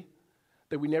our city,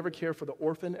 that we never care for the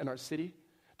orphan in our city,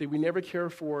 that we never care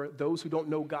for those who don't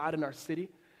know God in our city,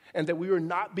 and that we are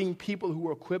not being people who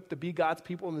are equipped to be God's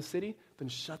people in the city, then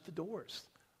shut the doors.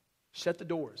 Shut the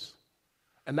doors.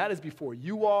 And that is before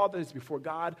you all, that is before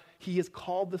God. He has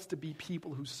called us to be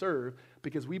people who serve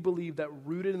because we believe that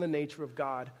rooted in the nature of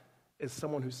God is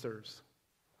someone who serves.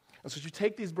 And so as you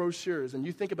take these brochures and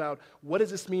you think about what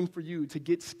does this mean for you to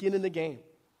get skin in the game,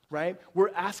 right? We're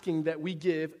asking that we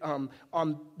give, on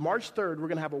March 3rd, we're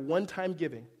going to have a one-time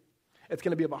giving. It's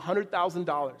going to be of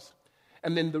 $100,000.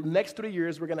 And then the next 3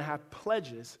 years, we're going to have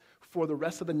pledges for the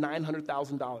rest of the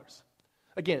 $900,000.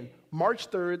 Again, March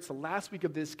 3rd, it's the last week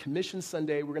of this Commission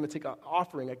Sunday. We're going to take an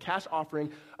offering, a cash offering,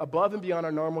 above and beyond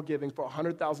our normal giving for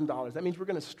 $100,000. That means we're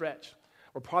going to stretch.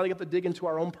 We're probably going to have to dig into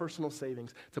our own personal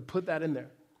savings to put that in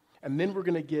there. And then we're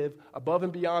going to give above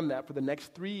and beyond that for the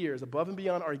next 3 years, above and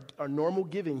beyond our normal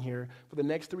giving here for the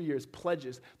next 3 years,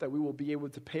 pledges that we will be able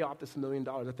to pay off this $1 million.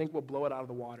 I think we'll blow it out of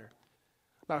the water.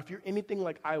 Now, if you're anything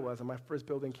like I was on my first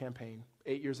building campaign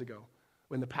 8 years ago,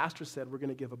 when the pastor said we're going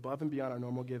to give above and beyond our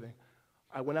normal giving,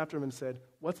 I went after him and said,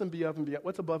 what's above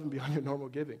and beyond your normal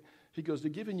giving? He goes, the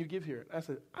giving you give here. I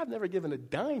said, I've never given a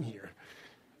dime here.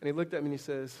 And he looked at me and he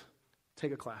says,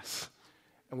 take a class.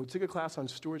 And we took a class on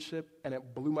stewardship, and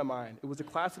it blew my mind. It was a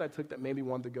class that I took that made me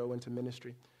want to go into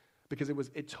ministry because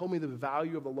it told me the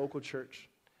value of the local church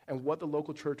and what the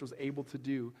local church was able to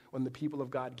do when the people of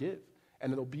God give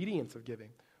and the obedience of giving.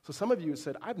 So some of you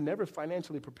said, I've never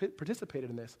financially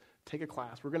participated in this. Take a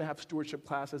class. We're going to have stewardship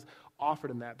classes offered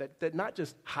in that not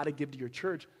just how to give to your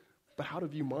church, but how to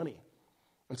view money.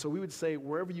 And so we would say,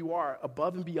 wherever you are,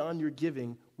 above and beyond your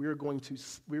giving, we're going to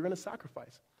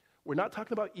sacrifice. We're not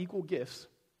talking about equal gifts.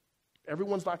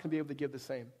 Everyone's not going to be able to give the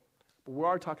same. But we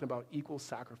are talking about equal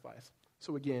sacrifice.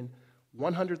 So again,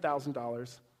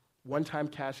 $100,000, one-time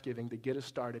cash giving to get us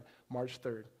started March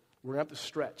 3rd. We're going to have to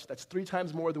stretch. That's 3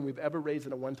 times more than we've ever raised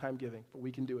in a one-time giving, but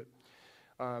we can do it.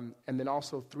 And then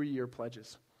also 3-year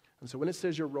pledges. And so when it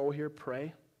says your role here,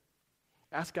 pray.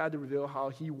 Ask God to reveal how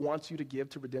he wants you to give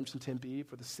to Redemption Tempe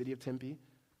for the city of Tempe.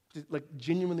 Just,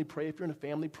 genuinely pray. If you're in a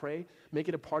family, pray. Make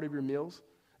it a part of your meals.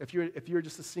 If you're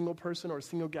just a single person or a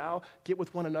single gal, get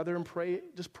with one another and pray.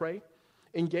 Just pray.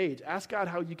 Engage. Ask God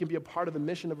how you can be a part of the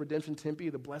mission of Redemption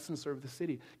Tempe, to bless and serve the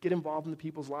city. Get involved in the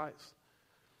people's lives.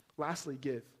 Lastly,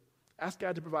 give. Ask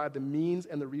God to provide the means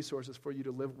and the resources for you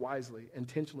to live wisely,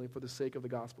 intentionally for the sake of the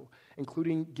gospel,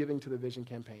 including giving to the Vision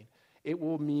Campaign. It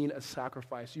will mean a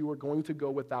sacrifice. You are going to go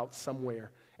without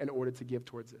somewhere in order to give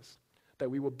towards this.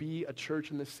 That we will be a church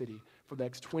in this city for the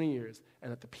next 20 years,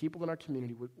 and that the people in our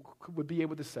community would be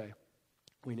able to say,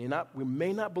 we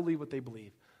may not believe what they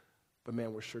believe, but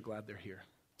man, we're sure glad they're here.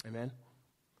 Amen?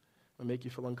 I'll make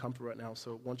you feel uncomfortable right now,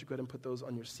 so why don't you go ahead and put those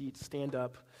on your seats, stand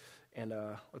up, and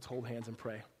let's hold hands and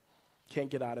pray. Can't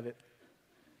get out of it.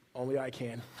 Only I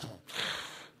can.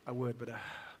 I would, but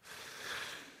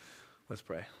let's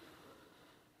pray.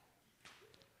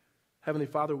 Heavenly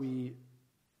Father, we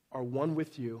are one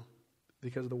with you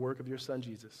because of the work of your Son,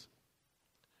 Jesus.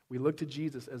 We look to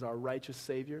Jesus as our righteous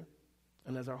Savior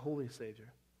and as our holy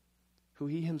Savior, who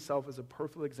he himself is a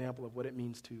perfect example of what it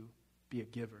means to be a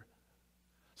giver.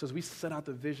 So as we set out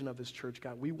the vision of this church,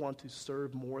 God, we want to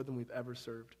serve more than we've ever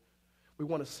served. We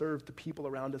want to serve the people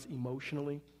around us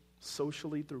emotionally,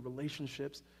 socially, through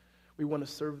relationships. We want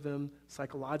to serve them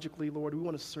psychologically, Lord. We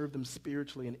want to serve them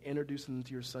spiritually and introduce them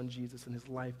to your Son, Jesus, and his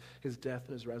life, his death,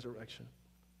 and his resurrection.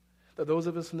 That those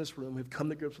of us in this room who have come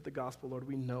to grips with the gospel, Lord,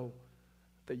 we know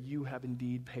that you have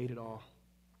indeed paid it all.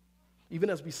 Even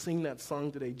as we sing that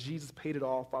song today, Jesus paid it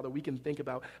all, Father, we can think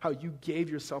about how you gave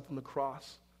yourself on the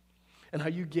cross, and how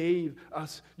you gave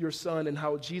us your Son, and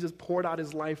how Jesus poured out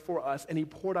his life for us, and he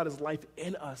poured out his life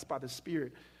in us by the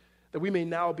Spirit, that we may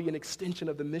now be an extension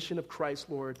of the mission of Christ,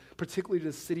 Lord, particularly to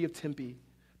the city of Tempe,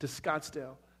 to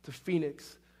Scottsdale, to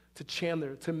Phoenix, to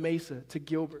Chandler, to Mesa, to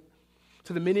Gilbert,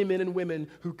 to the many men and women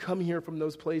who come here from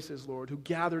those places, Lord, who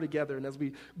gather together. And as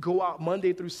we go out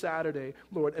Monday through Saturday,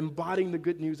 Lord, embodying the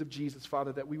good news of Jesus,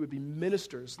 Father, that we would be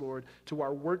ministers, Lord, to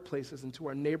our workplaces and to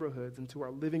our neighborhoods and to our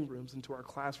living rooms and to our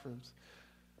classrooms.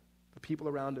 The people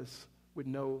around us would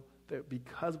know that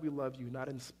because we love you, not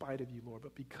in spite of you, Lord,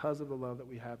 but because of the love that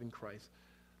we have in Christ,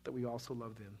 that we also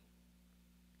love them.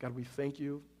 God, we thank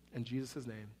you in Jesus'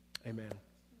 name. Amen.